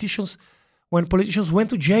politicians went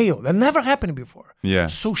to jail. That never happened before. Yeah.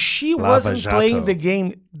 So she Lava wasn't Jato. playing the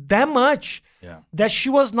game that much Yeah. that she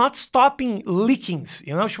was not stopping leakings.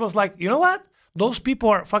 She was like, you know what? Those people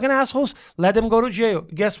are fucking assholes. Let them go to jail.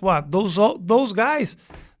 Guess what? Those guys,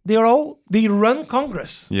 they run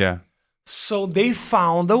Congress. Yeah. So they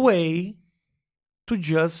found a way to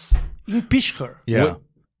just impeach her. Yeah.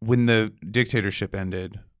 When the dictatorship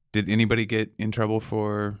ended, did anybody get in trouble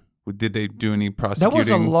for? Did they do any prosecuting? That was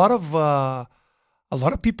a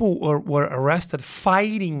lot of people were arrested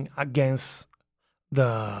fighting against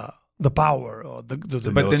the power or the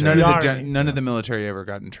But then military. none of the military ever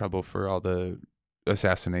got in trouble for all the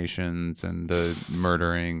assassinations and the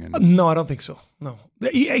murdering and No, I don't think so. No.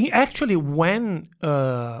 Actually, when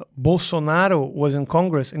Bolsonaro was in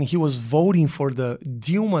Congress and he was voting for the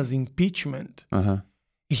Dilma's impeachment,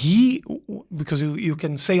 because you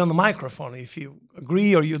can say on the microphone if you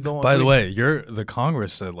agree or you don't. By the agree. way, the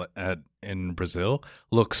Congress in Brazil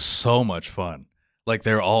looks so much fun. Like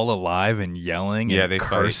they're all alive and yelling Yeah, and they fight.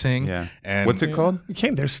 cursing. Yeah. And What's it called? You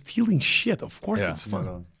can't. They're stealing shit. Of course, Yeah. it's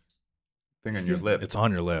fun. Thing on your lip. It's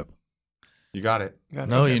on your lip. You got it.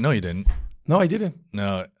 No, Okay. you didn't. No, I didn't.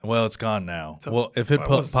 No, well, it's gone now. So- Well, if it I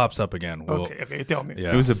was- pops up again, we'll. Okay, tell me.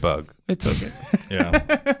 Yeah. It was a bug. It's okay. Yeah.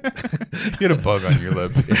 You had a bug on your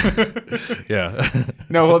lip. Yeah.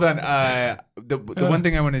 No, hold on. The one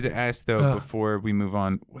thing I wanted to ask though before we move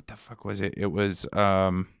on, what the fuck was it? It was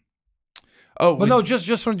But no,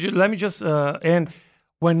 let me just and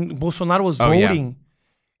when Bolsonaro was Oh, yeah. voting,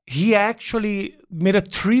 he actually made a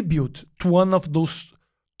tribute to one of those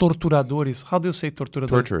torturadores. How do you say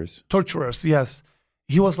torturadores? Torturers, yes.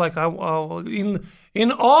 He was like,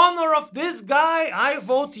 in honor of this guy, I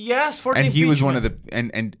vote yes for the and he was one of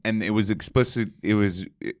impeachment." the and it was explicit. It was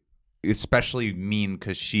especially mean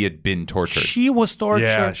because she had been tortured. She was tortured.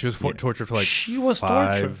 Yeah, she was tortured for like She was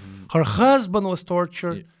 5 tortured. Her husband was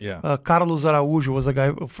tortured. Yeah. Carlos Araújo was a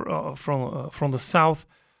guy from the south.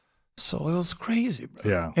 So it was crazy, bro.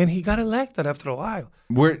 Yeah. And he got elected after a while.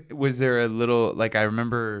 Where was there a little like I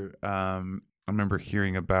remember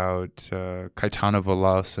hearing about Caetano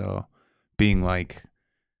Veloso being like,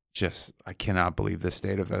 just I cannot believe the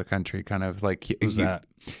state of the country. Kind of like Who's that?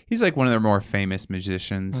 He's like one of their more famous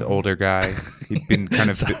musicians, older guy. He'd been kind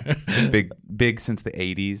of big since the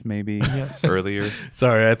 80s, maybe earlier.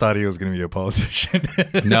 Sorry, I thought he was going to be a politician.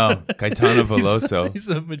 No, Caetano Veloso. He's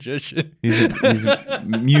a magician. He's a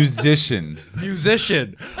musician.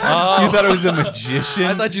 Musician. You thought it was a magician?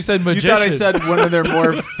 I thought you said You magician. thought I said one of their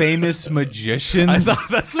more famous magicians? I thought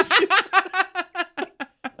that's what you said.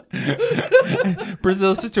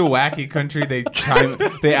 Brazil's such a wacky country.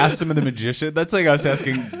 They asked some of the magician. That's like us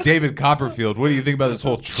asking David Copperfield, "What do you think about this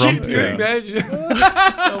whole Trump Can you thing?" imagine?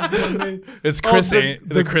 It's Chris,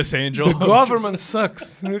 the Chris Angel. The government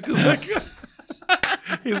sucks. 'Cause, like,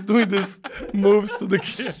 he's doing this moves to the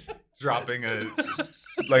kid. Dropping a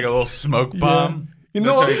little smoke bomb. You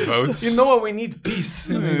know, That's how he votes. you know what? We need peace.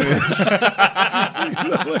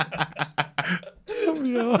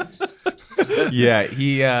 Yeah,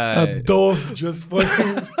 he A dove just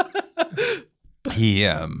fucking. he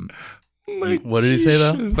What did he say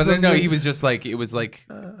though? But then, no, he was just like it was like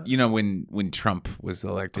when Trump was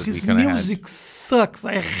elected, His we kind of had. music sucks.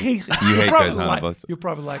 I hate it. You hate probably Caetano like, Veloso. you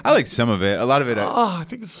probably like I like some of it. A lot of it. I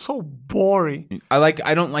think it's so boring. I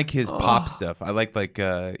don't like his pop stuff. I like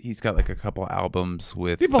he's got like a couple albums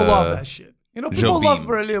with People love that shit. You know, people Jobim.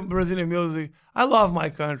 love Brazilian music. I love my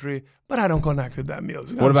country, but I don't connect with that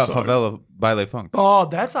music. What I'm about sorry. Favela Baile Funk? Oh,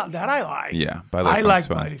 that I like. Yeah, Baile I Funk's like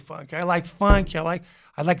fun. baile funk. I like funk.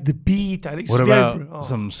 I like the beat. I think it's What very about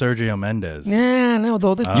some Sergio Mendes? Yeah, no,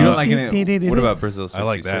 though. You don't like any? What about Brazil 66? I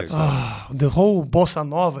like that stuff. the whole bossa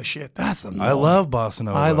nova shit? That's annoying. I love bossa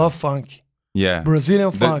nova. I love funk. Yeah,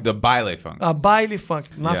 Brazilian funk. The Baile Funk. Baile funk,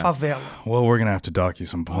 na Yeah. favela. Well, we're gonna have to dock you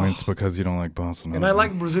some points because you don't like bossa nova. And I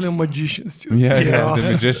like Brazilian magicians too. Yeah, They're the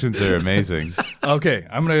awesome. magicians are amazing. Okay,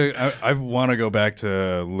 I want to go back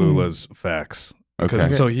to Lula's facts.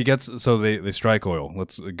 Okay. So they strike oil.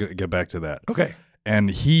 Let's get back to that. Okay. And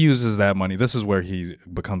he uses that money. This is where he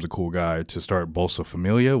becomes a cool guy to start Bolsa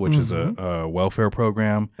Familia, which is a welfare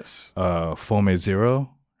program. Yes. Fome Zero.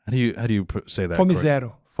 How do you say that? Fome correct?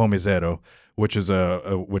 zero. Fome Zero, which is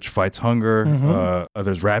which fights hunger.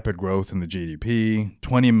 There's rapid growth in the GDP.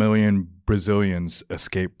 20 million Brazilians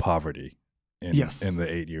escape poverty in the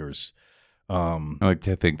 8 years. I like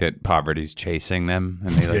to think that poverty's chasing them,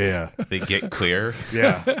 and they they get clear.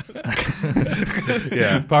 Yeah.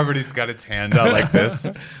 Poverty's got its hand out like this,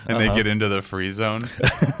 and they get into the free zone.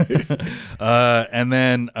 And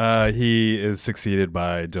then he is succeeded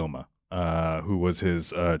by Dilma, who was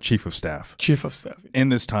his chief of staff. Chief of staff. In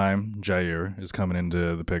this time, Jair is coming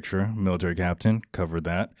into the picture. Military captain, covered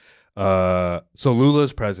that. So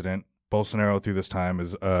Lula's president. Bolsonaro through this time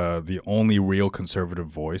is the only real conservative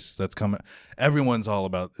voice that's coming.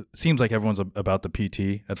 Seems like everyone's about the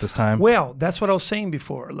PT at this time. Well, that's what I was saying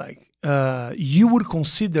before. Like, you would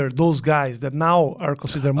consider those guys that now are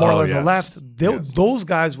considered more on the left. Those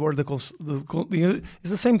guys were it's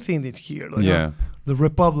the same thing that here. Like, the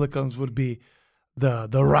Republicans would be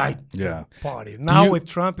the right party. Now with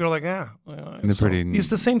Trump, you're like, it's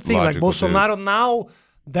the same thing. Like Bolsonaro now.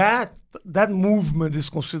 That movement is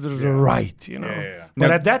considered the right,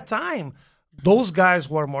 But at that time, those guys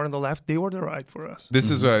who are more on the left, they were the right for us.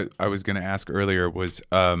 This is what I was going to ask earlier was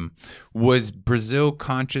Brazil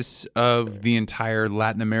conscious of the entire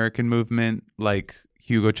Latin American movement, like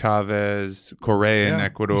Hugo Chavez, Correa in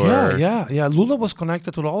Ecuador? Yeah. Lula was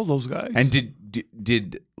connected to all those guys. And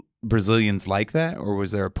did Brazilians like that, or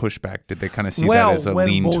was there a pushback? Did they kind of see that as a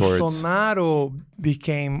lean towards? When Bolsonaro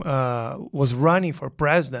was running for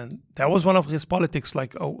president, that was one of his politics.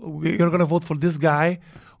 Like, you're going to vote for this guy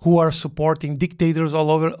who are supporting dictators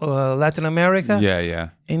all over Latin America. Yeah.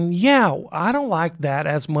 And I don't like that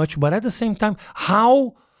as much. But at the same time,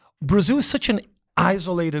 how Brazil is such an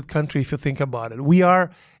isolated country, if you think about it. We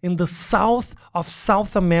are in the south of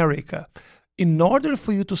South America. In order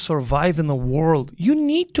for you to survive in the world, you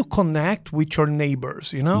need to connect with your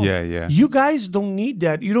neighbors, Yeah. You guys don't need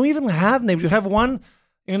that. You don't even have neighbors. You have one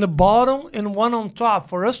in the bottom and one on top.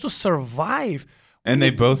 For us to survive. And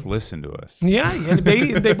they both listen to us. Yeah, and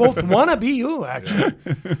they both want to be you, actually.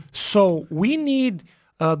 So we need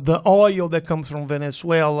the oil that comes from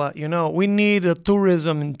Venezuela. We need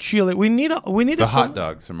tourism in Chile. We need the hot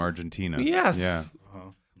dogs from Argentina. Yes. Yeah.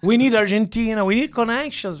 We need Argentina. We need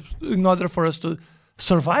connections in order for us to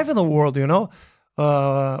survive in the world,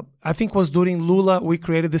 I think it was during Lula, we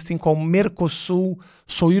created this thing called Mercosur,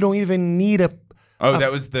 so you don't even need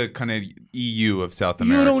that was the kind of EU of South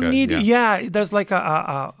America. You don't need, there's like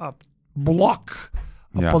a block,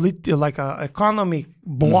 like a economic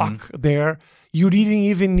block there. You didn't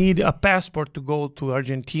even need a passport to go to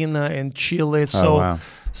Argentina and Chile.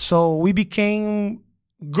 So we became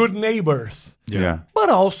good neighbors. Yeah. But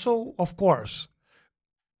also, of course,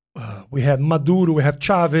 we had Maduro, we have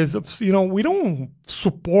Chavez. We don't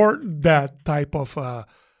support that type of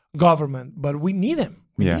government, but we need him.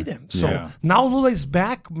 We need him. So now Lula is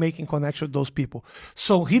back making connection with those people.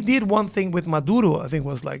 So he did one thing with Maduro, I think it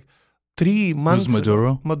was like 3 months. Who's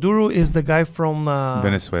Maduro? Maduro is the guy from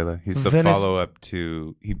Venezuela. He's the follow-up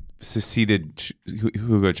to, he succeeded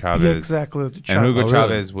Hugo Chavez. Yeah, exactly. And Hugo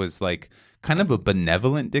Chavez was like kind of a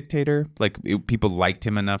benevolent dictator. Like people liked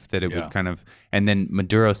him enough that it was kind of, and then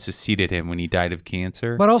Maduro succeeded him when he died of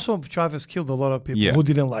cancer. But also Chavez killed a lot of people who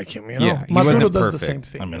didn't like him, Yeah, he Maduro wasn't does perfect. the same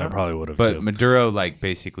thing. I mean, I probably would have But too. Maduro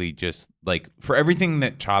basically just for everything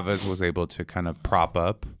that Chavez was able to kind of prop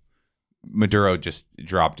up, Maduro just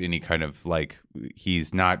dropped any kind of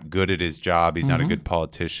he's not good at his job. He's not a good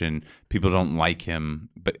politician. People don't like him,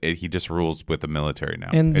 but he just rules with the military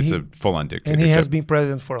now. And it's a full-on dictatorship. And he has been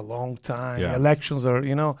president for a long time. Yeah. Elections are,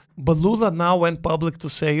 But Lula now went public to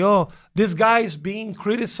say, this guy is being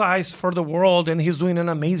criticized for the world and he's doing an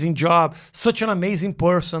amazing job. Such an amazing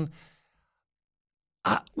person.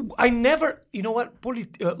 I never,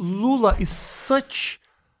 Lula is such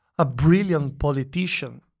a brilliant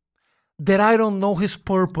politician that I don't know his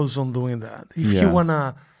purpose on doing that. If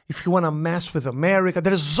he wanna mess with America,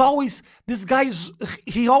 there's always this guy.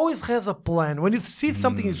 He always has a plan. When you see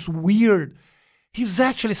something is weird, he's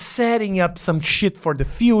actually setting up some shit for the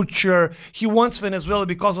future. He wants Venezuela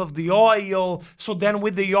because of the oil. So then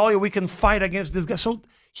with the oil, we can fight against this guy. So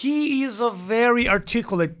he is a very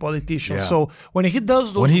articulate politician. Yeah. So when he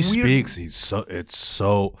does those, when he speaks,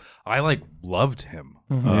 I loved him.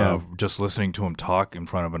 Just listening to him talk in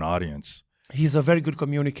front of an audience. He's a very good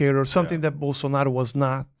communicator, something that Bolsonaro was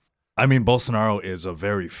not. I mean, Bolsonaro is a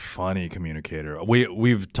very funny communicator.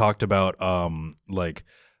 We've talked about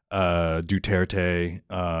Duterte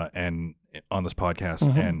and on this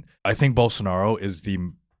podcast, and I think Bolsonaro is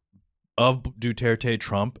of Duterte,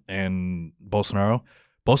 Trump, and Bolsonaro.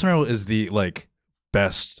 Bolsonaro is the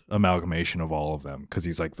best amalgamation of all of them because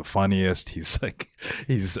he's like the funniest. He's like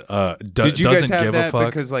Did you guys doesn't have give that? a fuck.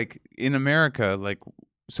 Because like in America, like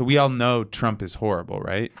so we all know Trump is horrible,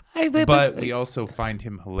 right? But But we also find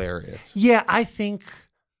him hilarious. yeah, I think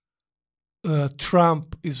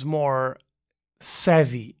Trump is more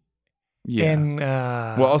savvy Yeah. and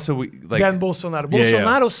Well, also we like than Bolsonaro. Yeah, yeah.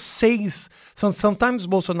 Bolsonaro says sometimes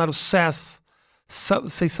Bolsonaro says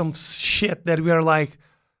say some shit that we are like,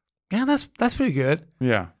 yeah, that's pretty good.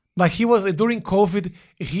 yeah. Like he was during COVID,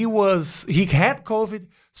 he had COVID,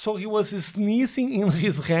 so he was sneezing in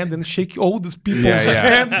his hand and shaking all these people's Yeah,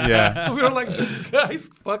 hands. yeah. So we were like, this guy's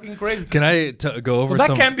fucking crazy. Can I go over So that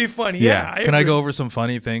some? can be funny. Yeah. Yeah. Can I agree. go over some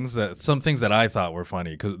funny things some things that I thought were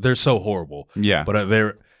funny because they're so horrible. Yeah. But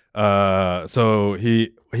they're so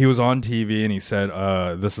he was on TV and he said,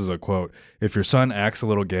 this is a quote: "If your son acts a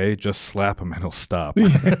little gay, just slap him and he'll stop."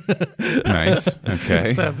 Nice.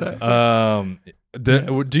 Okay. Said that.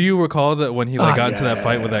 Do you recall that when he got into that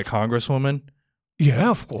fight with yeah. that congresswoman? Yeah,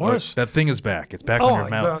 of course. That thing is back. It's back Oh, on your my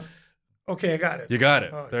mouth. God. Okay, I got it. You got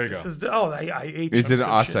it. Oh, There you this go. is I ate. Is some it shit.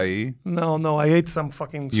 acai? No, I ate some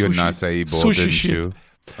fucking You had an sushi. acai bowl, Sushi didn't shit. you?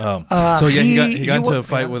 So yeah, he got into a was-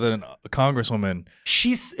 fight yeah. with a congresswoman.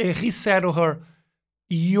 He said to her,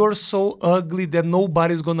 "You're so ugly that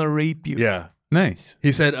nobody's gonna rape you." Yeah. Nice.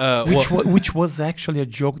 He said, Which was actually a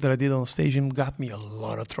joke that I did on stage and got me a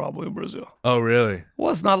lot of trouble in Brazil. oh, really? It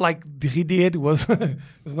was not like he did. It was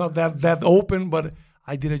it's not that open, but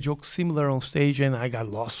I did a joke similar on stage and I got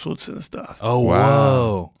lawsuits and stuff. Oh, Wow.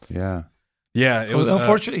 whoa. Yeah. Yeah, So it was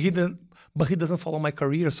unfortunately he didn't. But he doesn't follow my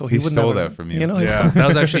career, so he He would stole never, that from you. You know, he Yeah, that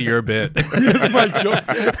was actually your bit. It was my joke.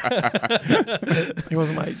 It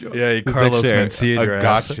was my joke. Yeah, It's Carlos actually Mencia, your a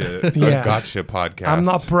ass. gotcha, Yeah. a gotcha podcast. I'm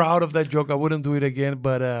not proud of that joke. I wouldn't do it again,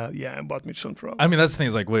 but yeah, it brought me some trouble. I mean, that's the thing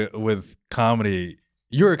is like with comedy,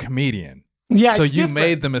 you're a comedian. Yeah, So it's you different.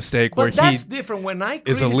 made the mistake where But that's different. When I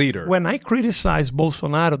is a leader. When I criticize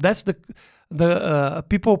Bolsonaro, that's the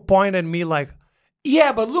people point at me like,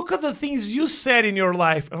 yeah, but look at the things you said in your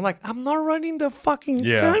life. I'm like, I'm not running the fucking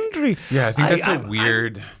country. Yeah, I think that's a a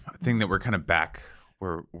weird thing that we're kind of back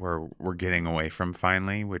where we're getting away from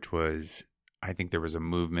finally, which was I think there was a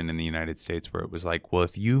movement in the United States where it was like, well,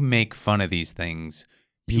 if you make fun of these things,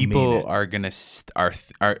 You mean people it. are gonna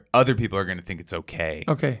other people are gonna think it's okay.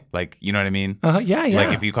 Okay. Like, you know what I mean? Yeah. Like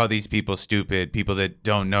if you call these people stupid, people that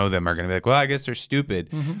don't know them are going to be like, well, I guess they're stupid.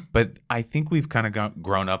 Mm-hmm. But I think we've kind of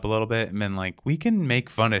grown up a little bit and been like, we can make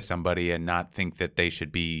fun of somebody and not think that they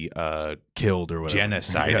should be killed or whatever.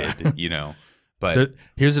 genocided, you know. But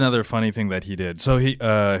Here's another funny thing that he did. So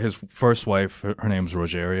his first wife, her name's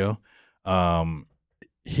Rogerio.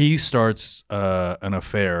 He starts an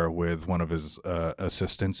affair with one of his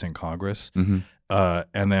assistants in Congress, and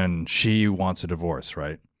then she wants a divorce,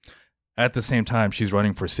 right? At the same time, she's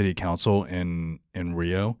running for city council in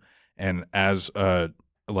Rio, and as to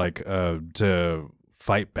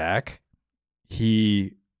fight back,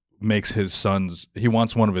 he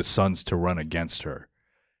wants one of his sons to run against her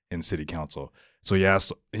in city council. So he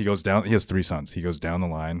has 3 sons. He goes down the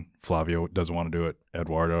line. Flavio doesn't want to do it.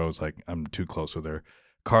 Eduardo is like, I'm too close with her.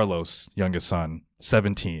 Carlos, youngest son,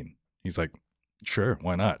 17. He's like, sure,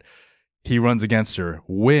 why not? He runs against her,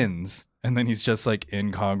 wins, and then he's just like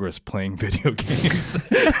in Congress playing video games.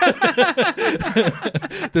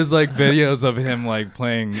 There's like videos of him like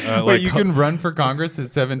playing. wait, you can run for Congress at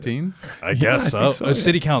 17? I guess so. think so, yeah.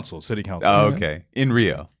 City council. Oh, okay. In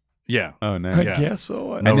Rio. Yeah. Oh, I nice. Yeah. guess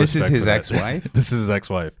so. And this is respect his for that. ex-wife? This is his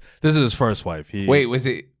ex-wife. This is his first wife. Wait, was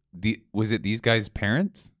it these guys'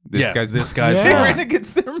 parents? This Yeah, guy's this guy's Yeah. They mom. ran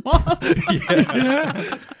against their mom.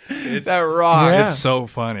 It's, That rocks. Yeah. it's so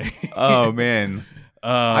funny. Oh man.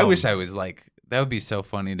 I Um, wish I was like that. Would be so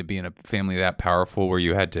funny to be in a family that powerful where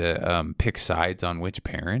you had to pick sides on which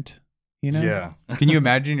parent. You know? Yeah. Can you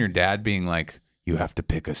imagine your dad being like, "You have to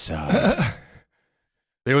pick a side"?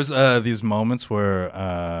 There was these moments where,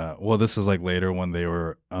 this is like later when they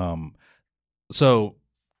were. So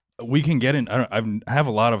we can get in. I have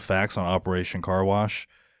a lot of facts on Operation Car Wash,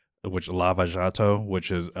 which Lava Jato,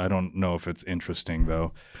 which is I don't know if it's interesting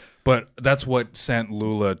though, but that's what sent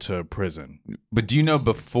Lula to prison. But do you know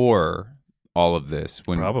before all of this?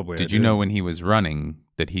 Probably, Did I you do. know when he was running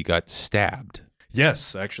that he got stabbed?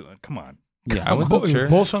 Yes, actually, come on. Yeah, I wasn't sure.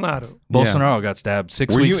 Bolsonaro. Bolsonaro got stabbed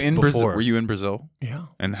 6 Were weeks you in before. Brazil? Were you in Brazil? Yeah.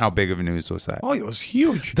 And how big of a news was that? Oh, it was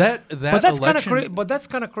huge. That But that's kind of election- But that's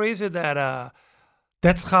kind of crazy that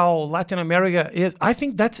that's how Latin America is. I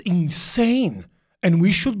think that's insane, and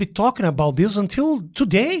we should be talking about this until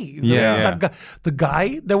today. Yeah. The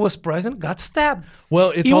guy that was president got stabbed. Well,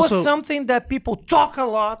 it's it also was something that people talk a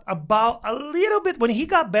lot about a little bit when he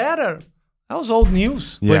got better. That was old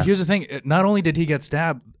news. Yeah. But here's the thing: not only did he get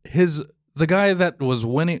stabbed, the guy that was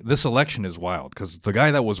winning this election is wild because the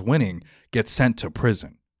guy that was winning gets sent to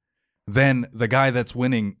prison. Then the guy that's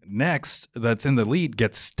winning next, that's in the lead,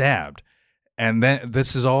 gets stabbed. And then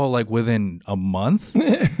this is all like within a month,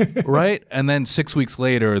 right? And then 6 weeks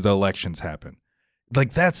later, the elections happen.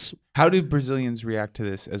 Like that's How do Brazilians react to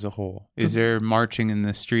this as a whole? Is there marching in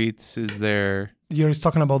the streets? Is there You're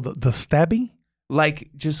talking about the stabbing? like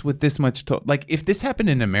just with this much like if this happened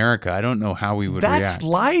in America, I don't know how we would That's react.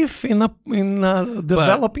 life in a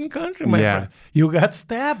developing country, my Yeah. friend. You got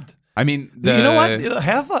stabbed. I mean, You know what?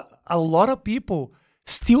 A lot of people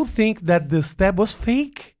still think that the stab was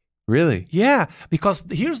fake. Really? Yeah, because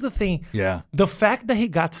here's the thing. yeah. The fact that he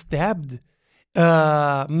got stabbed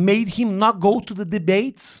made him not go to the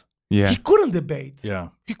debates. Yeah. He couldn't debate. Yeah.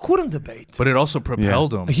 He couldn't debate. But it also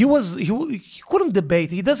propelled him. He couldn't debate.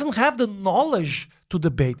 He doesn't have the knowledge to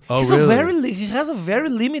debate. Oh, really? He has a very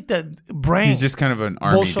limited brain. He's just kind of an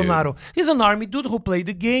army Bolsonaro. dude. He's an army dude who played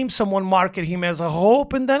the game. Someone marketed him as a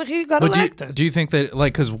hope, and then he got But elected. do you think that,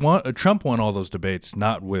 like, because Trump won all those debates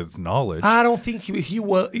not with knowledge? I don't think he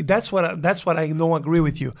will. That's what I don't agree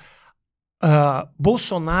with you.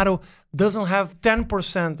 Bolsonaro doesn't have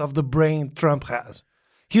 10% of the brain Trump has.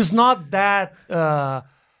 He's not that.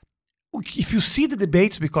 If you see the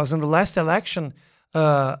debates, because in the last election,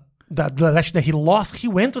 the election that he lost, he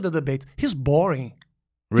went to the debates. He's boring.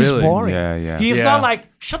 He's Really? boring. Yeah. He's Yeah. not like,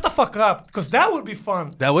 shut the fuck up, because that would be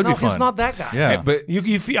fun. That would be He's fun. not that guy. Yeah. But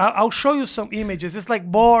I'll show you some images. It's like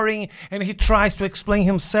boring, and he tries to explain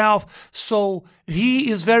himself. So he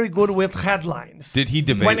is very good with headlines. did he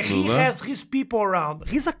debate When Lula? he has his people around,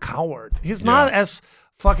 he's a coward. He's not as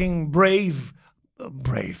fucking brave.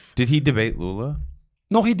 Did he debate Lula?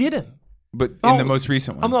 No, he didn't. But in Oh, the most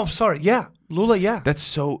recent one. I'm not sorry. Yeah, Lula. Yeah, That's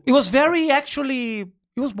so it was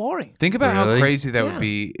it was boring. think about how Really? crazy that Yeah. would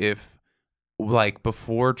be if like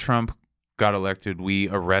before Trump got elected, we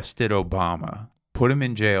arrested Obama, put him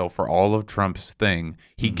in jail for all of Trump's thing.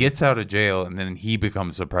 He gets out of jail and then he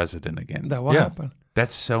becomes the president again. That what Yeah. happened.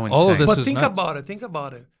 That's so insane. All of this But is think nuts. about it. Think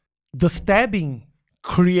about it. The stabbing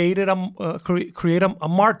created a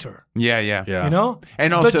martyr. Yeah. Yeah. You know,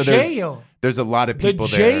 And also the jail. there's a lot of The people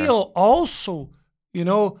jail also,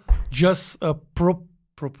 just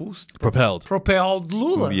propelled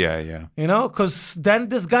Lula. there. Yeah. Because then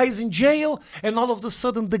this guy is in jail, and all of a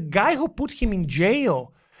sudden, the guy who put him in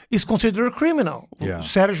jail is considered a criminal. Yeah.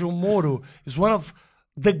 Sergio Moro is one of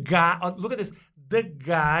the guy. Look at this.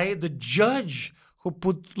 The judge who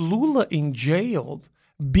put Lula in jail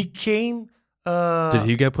became. Did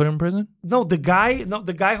he get put in prison? The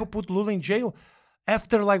guy who put Lula in jail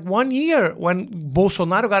after like 1 year when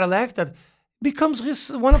Bolsonaro got elected becomes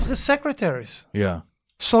one of his secretaries. Yeah.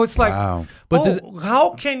 So it's like, Wow. But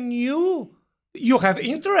how can you have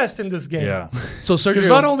interest in this game? Yeah. So Sergio. He's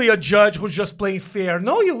not only a judge who's just playing fair.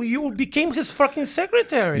 No, you became his fucking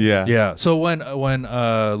secretary. Yeah. Yeah. So when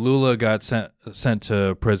Lula got sent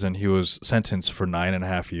to prison, he was sentenced for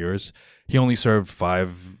 9.5 years. He only served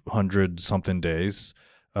 500 something days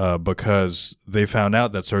because they found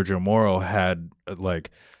out that Sergio Moro had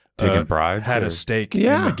Taken bribes had or- a stake in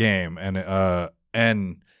Yeah. the game,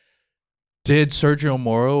 and did Sergio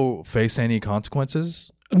Moro face any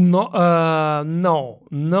consequences? No.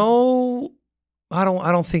 I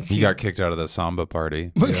don't think He got kicked out of the samba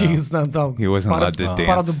party. He's not done. He wasn't allowed to dance.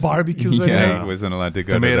 Part of the barbecues. Yeah, Yeah. he wasn't allowed to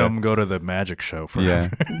go They to made the- him go to the magic show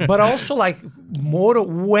forever. Yeah. But also, like Moro,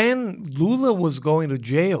 when Lula was going to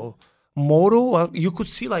jail, Moro, you could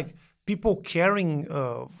see like people carrying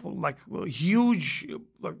like huge,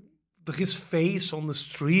 like his face on the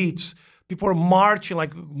streets. People are marching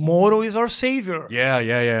like Moro is our savior. Yeah.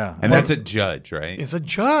 And that's a judge, right? It's a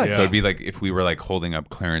judge. So it'd be like if we were like holding up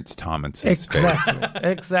Clarence Thomas's face,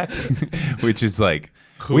 Exactly. which is like,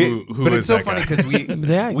 Who but is it's so that funny guy? because we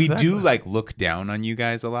Yeah, we exactly. do like look down on you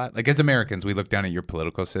guys a lot. Like as Americans, we look down at your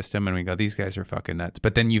political system and we go, these guys are fucking nuts.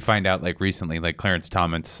 But then you find out like recently, like Clarence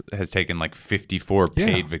Thomas has taken like 54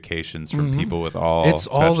 paid vacations from people with all It's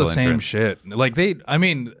all the special same interests. shit. Like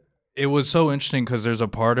it was so interesting because there's a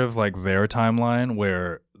part of like their timeline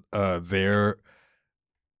where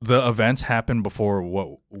the events happened before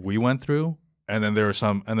what we went through, and then there are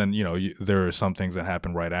some, and then there are some things that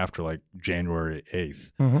happened right after, like January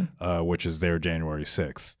 8th, which is their January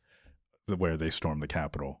 6th, where they stormed the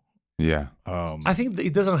Capitol. Yeah. I think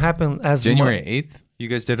it doesn't happen as January much. 8th? You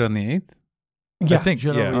guys did it on the 8th? Yeah, I think,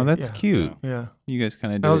 January, Oh, that's yeah. cute. Yeah. You guys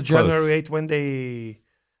kind of That did was it close. January 8th when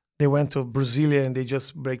they went to Brasilia and they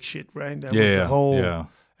just break shit, right? That was Yeah, the whole yeah.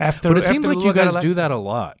 after. But it seems after like Lula you got guys elected. do that a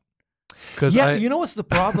lot. Because Yeah, you know what's the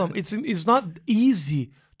problem? It's not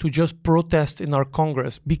easy to just protest in our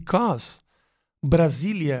Congress because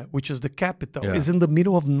Brasilia, which is the capital, is in the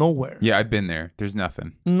middle of nowhere. Yeah, I've been there. There's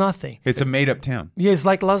nothing. Nothing. It's a made-up town. Yeah, it's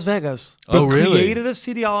like Las Vegas. Oh, They really? created a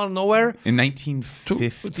city out of nowhere. In 1950?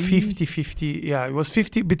 50. Yeah, it was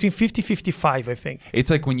 50, between 55, I think. It's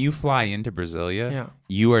like when you fly into Brasilia, Yeah.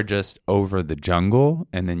 you are just over the jungle,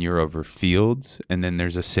 and then you're over fields, and then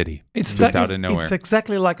there's a city. It's just out of nowhere. It's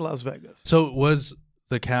exactly like Las Vegas. So was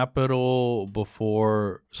the capital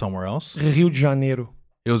before somewhere else? Rio de Janeiro.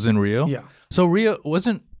 It was in Rio? Yeah. So Rio was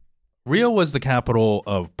the capital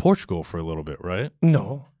of Portugal for a little bit, right?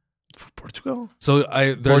 No. For Portugal? So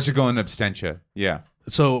Portugal and Abstentia, yeah.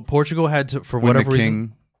 So Portugal had to, for When whatever the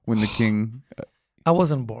reason. king, I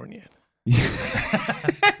wasn't born yet.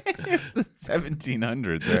 it's the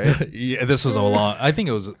 1700s, right? Yeah, this was I think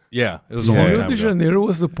it was a Yeah. long Rio time de ago. Janeiro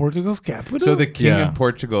was the Portugal's capital? So the king Yeah. of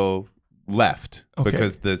Portugal left Okay.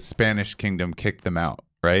 because the Spanish kingdom kicked them out,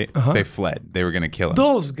 right? Uh-huh. They fled. They were going to kill him.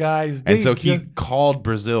 Those guys. And so he called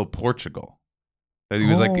Brazil Portugal. He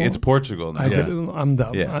was like, Oh. it's Portugal now. I'm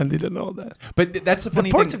dumb. Yeah. I didn't know that. But that's the funny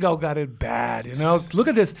thing. Portugal got it bad, you know. Look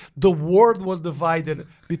at this. The world was divided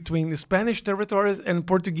between the Spanish territories and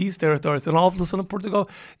Portuguese territories, and all of a sudden, Portugal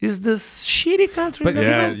is this shitty country. But that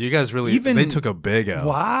Yeah, you you guys really Even- they took a big know? L.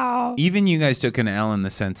 Wow. Even you guys took an L in the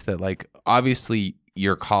sense that, like, obviously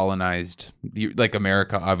you're colonized. Like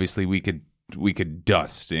America, obviously we could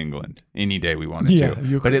dust England any day we wanted Yeah, to.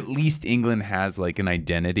 you But could. at least England has like an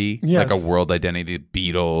identity, Yes. like a world identity, the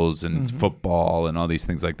Beatles and football and all these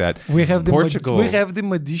things like that. We have the Portugal. we have the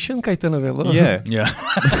magician Caetano Veloso. Yeah. Yeah.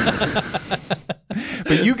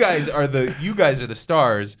 But you guys are the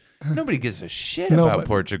stars. Nobody gives a shit No, about but-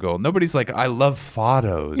 Portugal. Nobody's like, I love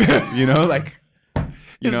photos. You know, like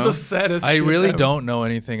It's the saddest. I shit really ever. don't know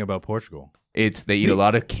anything about Portugal. they eat a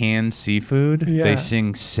lot of canned seafood. Yeah. They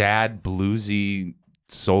sing sad bluesy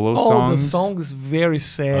solo Oh, songs. the song is very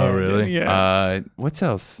sad. Oh, really? Yeah. What's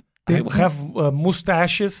else? They have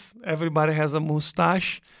mustaches. Everybody has a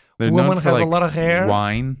mustache. They're Woman known for, has a like, lot of hair.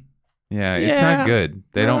 Wine. Yeah, it's Yeah. not good.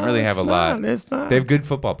 They don't No, really have a it's lot. not, It's not. They have good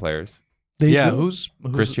football players. They Yeah, do. who's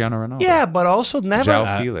Cristiano Ronaldo. Yeah, but also never.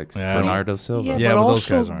 João Felix. yeah, I Bernardo Silva. Yeah, Yeah, but but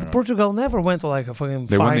those also guys aren't. Portugal never went to like a fucking.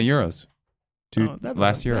 They won final. the Euros.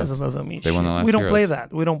 Last Euros. That doesn't mean They won the shit. last We don't play Euros.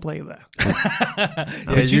 that. We don't play that.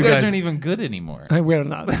 But you guys aren't even good anymore. We're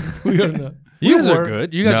not. We are not. You guys We are were.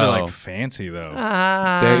 good. You guys No. are like fancy though.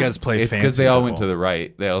 Ah, You guys play It's fancy because they all went to football. the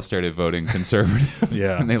right. They all started voting conservative.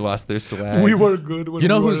 Yeah. And they lost their swag. we were good. When You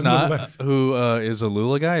know we were who's in the not? left. Who is a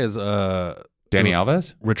Lula guy? Is Danny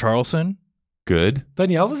Alves? Richarlison? Good.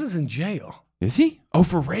 Danny Alves is in jail. Is he? Oh,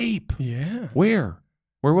 for rape. Yeah. Where?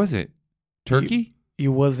 Where was it? Turkey? He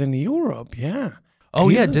was in Europe. Yeah. Oh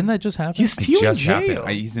He's yeah, a- didn't that just happen? He's It still in just jail. happened.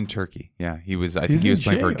 He's in Turkey. Yeah, he was. I think He's he was in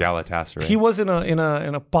playing for jail. Galatasaray. He was in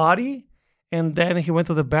a party, and then he went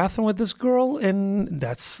to the bathroom with this girl, and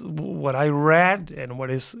that's what I read, and what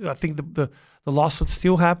is I think the lawsuit's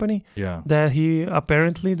still happening. Yeah. That he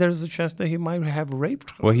apparently there's a chance that he might have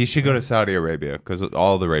raped her. Well, he should go to Saudi Arabia because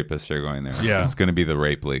all the rapists are going there. Yeah. It's going to be the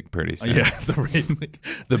rape league pretty soon. Yeah, the rape league,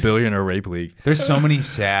 the billionaire rape league. There's so many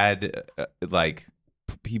sad,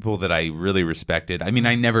 people that I really respected. I mean,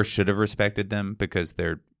 I never should have respected them because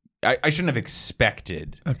I shouldn't have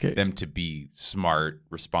expected Okay. them to be smart,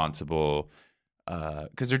 responsible,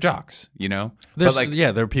 because they're jocks, you know? There's But like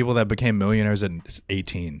there are people that became millionaires at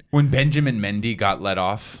 18. when Benjamin Mendy got let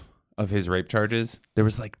off of his rape charges, there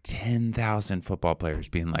was like 10,000 football players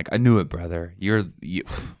being like, I knew it, brother. You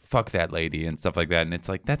fuck that lady and stuff like that. And it's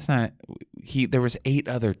like, that's not, there was 8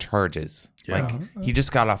 other charges. Yeah. Like he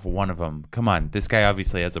just got off one of them. Come on. This guy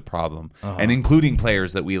obviously has a problem. And including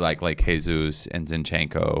players that we like Jesus and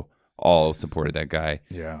Zinchenko all supported that guy.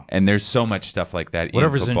 Yeah. And there's so much stuff like that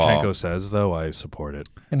Whatever in football. Zinchenko says, though, I support it.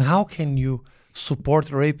 And how can you support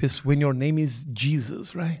rapists when your name is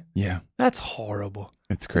Jesus, right? Yeah. That's horrible.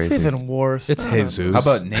 It's crazy. It's even worse. It's I don't know. Jesus. How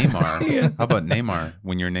about Neymar? How about Neymar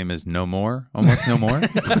when your name is No More? Almost No More?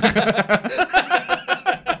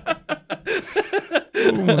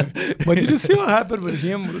 But did you see what happened with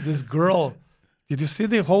him, with this girl? Did you see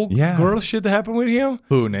the whole Yeah. girl shit that happened with him?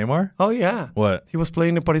 Who, Neymar? Oh, yeah. What? He was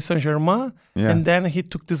playing in Paris Saint-Germain, Yeah. and then he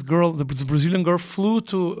took this girl, this Brazilian girl, flew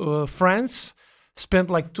to France, spent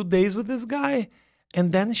like 2 days with this guy,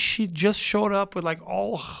 and then she just showed up with like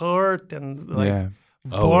all hurt and like Yeah.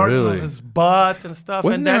 Oh, burn really? on his butt and stuff.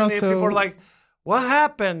 Wasn't and then there people also- were like, what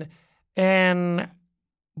happened?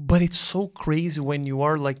 But it's so crazy when you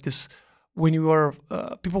are like this, when you are,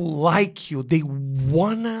 people like you, they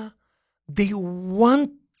want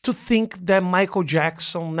to think that Michael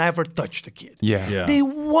Jackson never touched a kid. Yeah. Yeah. They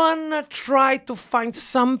want to try to find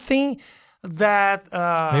something that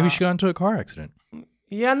Maybe she got into a car accident.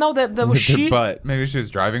 yeah, no, that was With she. her butt. Maybe she was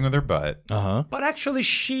driving with her butt. But actually,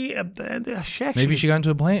 she actually Maybe she got into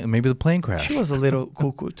a plane. Maybe the plane crashed. she was a little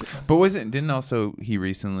cuckoo too. But didn't also he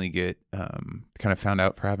recently get kind of found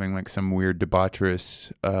out for having like some weird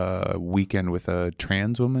debaucherous weekend with a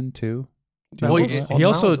trans woman too? Well, That he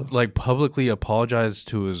was also Ronaldo. like publicly apologized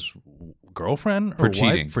to his girlfriend For or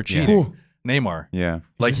cheating. wife for Yeah. cheating. Who? Neymar. Yeah.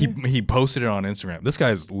 Like he posted it on Instagram. This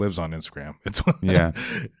guy lives on Instagram. It's Yeah.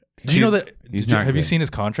 Do you know that? He's not Have you good. seen his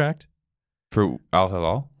contract? For Al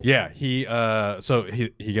Hilal? Yeah, he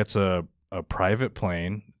gets a private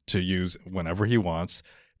plane to use whenever he wants.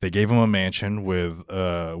 They gave him a mansion with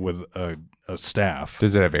a staff.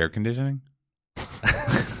 Does it have air conditioning?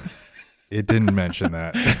 It didn't mention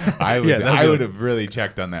that. I would Yeah, I would have really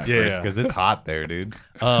checked on that Yeah, first yeah. because it's hot there, dude.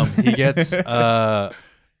 He gets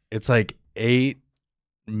it's like 8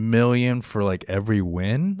 million for like every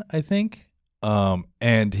win, I think.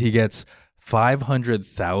 And he gets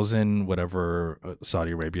 500,000 whatever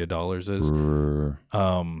Saudi Arabia dollars is.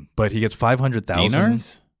 But he gets 500,000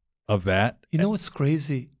 Dinars? of that. You know what's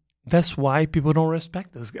crazy? That's why people don't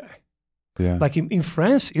respect this guy. Yeah. Like in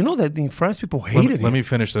France, you know that in France people hated him. Let me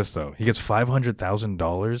finish this though. He gets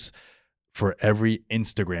 $500,000 for every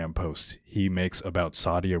Instagram post he makes about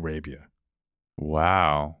Saudi Arabia.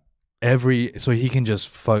 Wow. So he can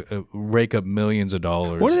just rake up millions of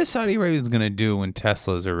dollars. What are the Saudi Arabians going to do when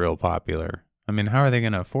Teslas are real popular? I mean, how are they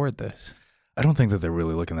going to afford this? I don't think that they're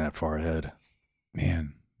really looking that far ahead.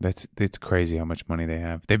 Man, it's crazy how much money they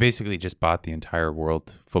have. They basically just bought the entire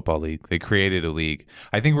World Football League. They created a league.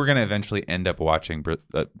 I think we're going to eventually end up watching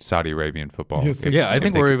Saudi Arabian football. You If- think Yeah, I if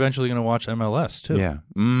think they we're could- eventually going to watch MLS too. Yeah.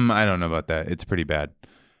 I don't know about that. It's pretty bad.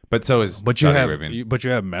 But so is But you Saudi have Arabian. but you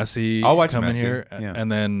have Messi I'll watch coming Messi, here, yeah.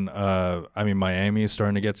 and then I mean Miami is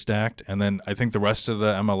starting to get stacked, and then I think the rest of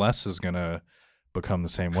the MLS is going to become the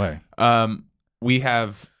same way. We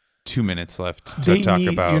have 2 minutes left to They talk need,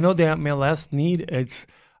 about. you know, the MLS need it's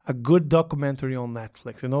a good documentary on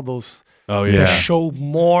Netflix. You know those Oh Yeah. that show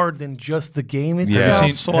more than just the game Yeah. itself. Have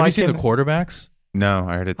you so seen, have I you seen can, the quarterbacks? No,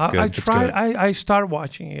 I heard it's good. I It's tried. good. I started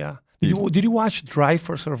watching. Yeah. Did you watch Drive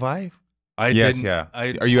for Survive? I Yes, didn't. yeah.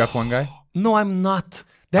 I, Are you F1 guy? No, I'm not.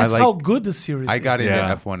 That's like- how good the series I got is. into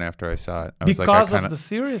Yeah. F1 after I saw it. I was Because like, of the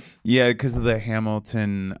series. Yeah, because of the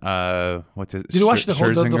Hamilton. What's it? Did you watch the whole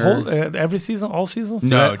Scherzinger? every season, all seasons?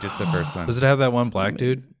 No, just the first one. does it have that one black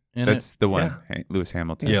dude in That's the one. Yeah. Lewis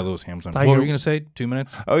Hamilton. it? Yeah, Lewis Hamilton. Tiger- What were you going to say? 2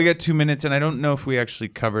 minutes? Oh, we got 2 minutes, and I don't know if we actually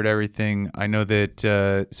covered everything. I know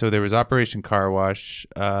that. So there was Operation Car Wash.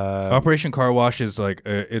 Operation Car Wash is like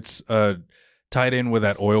it's tied in with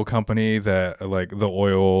that oil company that like the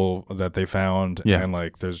oil that they found, Yeah. and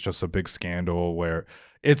like there's just a big scandal where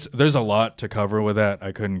there's a lot to cover with that.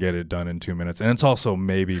 I couldn't get it done in 2 minutes, and it's also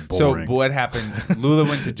maybe boring. So what happened? Lula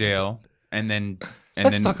went to jail, and then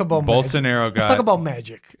Let's talk about Bolsonaro magic. got. Let's talk about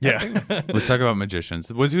magic. yeah, Let's talk about magicians.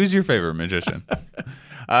 Who's your favorite magician?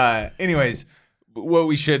 Anyways, what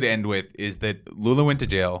we should end with is that Lula went to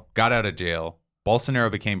jail, got out of jail.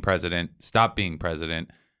 Bolsonaro became president, stopped being president.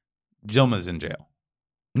 Dilma's in jail.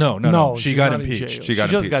 no, she she's got not in impeached. jail. She got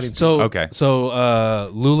just impeached. So Okay. So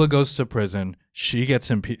Lula goes to prison. She gets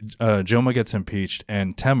impeached. Dilma gets impeached,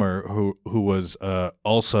 and Temer, who was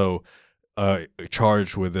also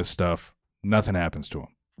charged with this stuff, nothing happens to him.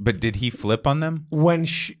 But did he flip on them? when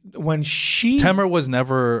she Temer was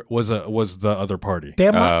never was the other party.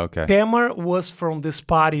 Temer, okay. Temer was from this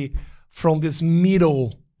party, from this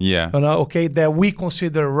middle, Yeah. okay, that we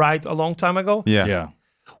consider right a long time ago. Yeah. Yeah.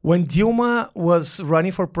 When Dilma was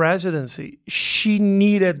running for presidency, she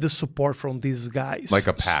needed the support from these guys. Like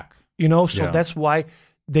a pack. You know, so Yeah. that's why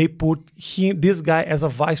they put this guy as a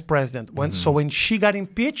vice president. So when she got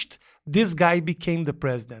impeached, this guy became the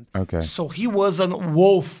president. Okay. So he was a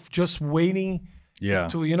wolf just waiting Yeah.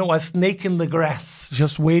 to, a snake in the grass,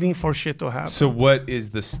 just waiting for shit to happen. So what is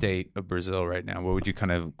the state of Brazil right now? What would you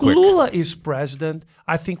kind of quick? Lula is president.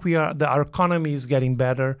 I think our economy is getting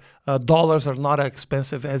better. Dollars are not as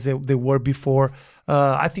expensive as they were before.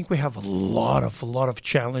 I think we have a lot of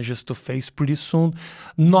challenges to face pretty soon.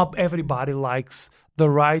 Not everybody likes the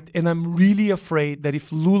right, and I'm really afraid that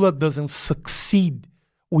if Lula doesn't succeed,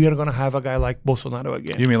 we are going to have a guy like Bolsonaro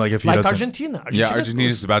again. You mean like if he like doesn't? Argentina? Yeah,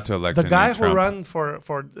 Argentina's about to elect the a guy new who Trump. ran for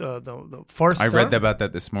the first. I read term, about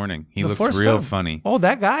that this morning. He the looks first real term. funny. Oh,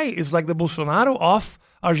 that guy is like the Bolsonaro of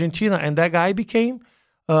Argentina, and that guy became,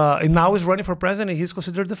 and now is running for president. He's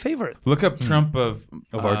considered the favorite. Look up Trump of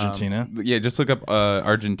Argentina? Yeah, just look up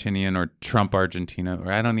Argentinian or Trump Argentina. Or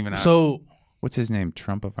I don't even know. So what's his name?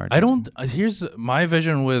 Trump of Argentina. I don't. Here's my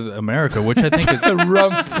vision with America, which I think is The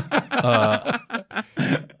rump.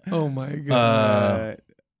 Oh my god.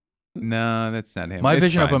 No, that's not him. My It's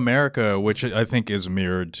vision of fine. America, which I think is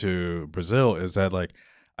mirrored to Brazil, is that like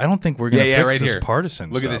I don't think we're gonna fix right this here. partisan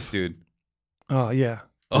Look stuff. at this dude. Oh yeah.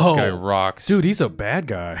 This guy rocks. Dude, he's a bad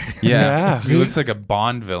guy. Yeah. Yeah. He looks like a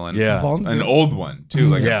Bond villain. Yeah. Bond An villain. old one, too.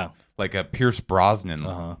 Like Yeah. like a Pierce Brosnan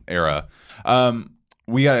Uh-huh. era.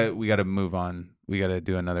 We gotta move on. We gotta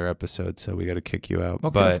do another episode, so we gotta kick you out. Okay,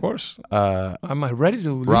 but, of course. Uh, I'm ready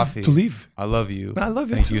to leave. Rafi, To leave. I love you. I love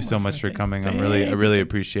you Thank too, you so my much friend. for coming. I Thank really you.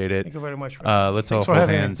 appreciate it. Thank you very much. Rafi. Let's all Thanks for hold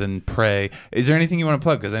having me. hands and pray. Is there anything you want to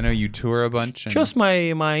plug? Because I know you tour a bunch. And Just my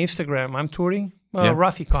Instagram. I'm touring. Yeah.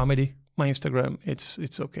 Rafi Comedy. My Instagram. It's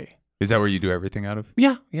okay. is that where you do everything out of?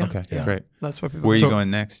 Yeah. Yeah. Okay, Yeah. great. That's where people. Where are you So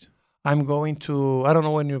going next? I'm going to. I don't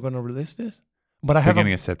know when you're going to release this, but I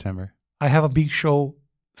Beginning of September. I have a big show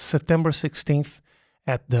September 16th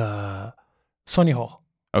at the Sony Hall.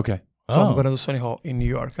 Okay. So I'm going to the Sony Hall in New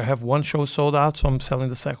York. I have one show sold out, so I'm selling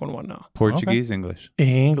the second one now. Portuguese, English.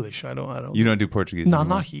 English. I don't. You don't do Portuguese. No,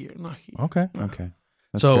 anymore? not here. Not here. Okay. Okay.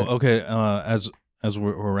 That's So great. okay, as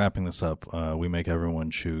we're wrapping this up, we make everyone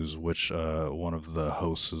choose which one of the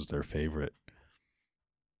hosts is their favorite.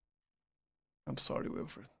 I'm sorry,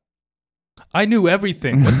 Wilfred. I knew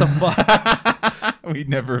everything. What the fuck? We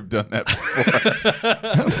never have done that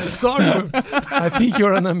before. I'm sorry. I think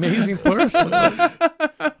you're an amazing person.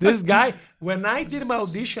 This guy, when I did my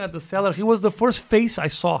audition at the Cellar, he was the first face I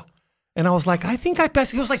saw. And I was like, I think I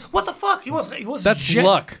passed. He was like, what the fuck? He was That's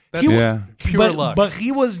luck. That's Yeah. pure luck. But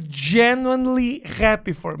he was genuinely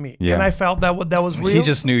happy for me. Yeah. And I felt that was real. He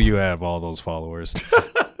just knew you have all those followers.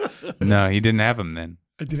 No, he didn't have them then.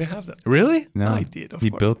 I didn't have that. Really? No, I did, of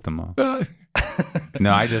he course. built them all.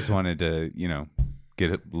 No, I just wanted to,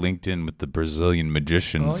 get it linked in with the Brazilian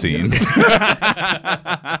magician scene.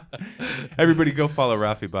 Everybody go follow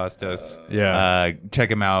Rafi Bastos. Yeah.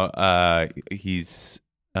 Check him out. He's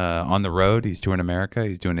on the road. He's touring America.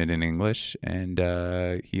 He's doing it in English. And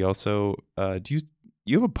he also,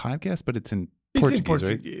 you have a podcast, but it's in Portuguese, right?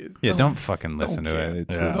 Portuguese. Yeah, don't fucking listen to care. it.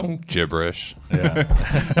 It's Yeah. Don't care. gibberish. Yeah.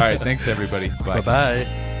 All right, thanks everybody. Bye. Bye-bye.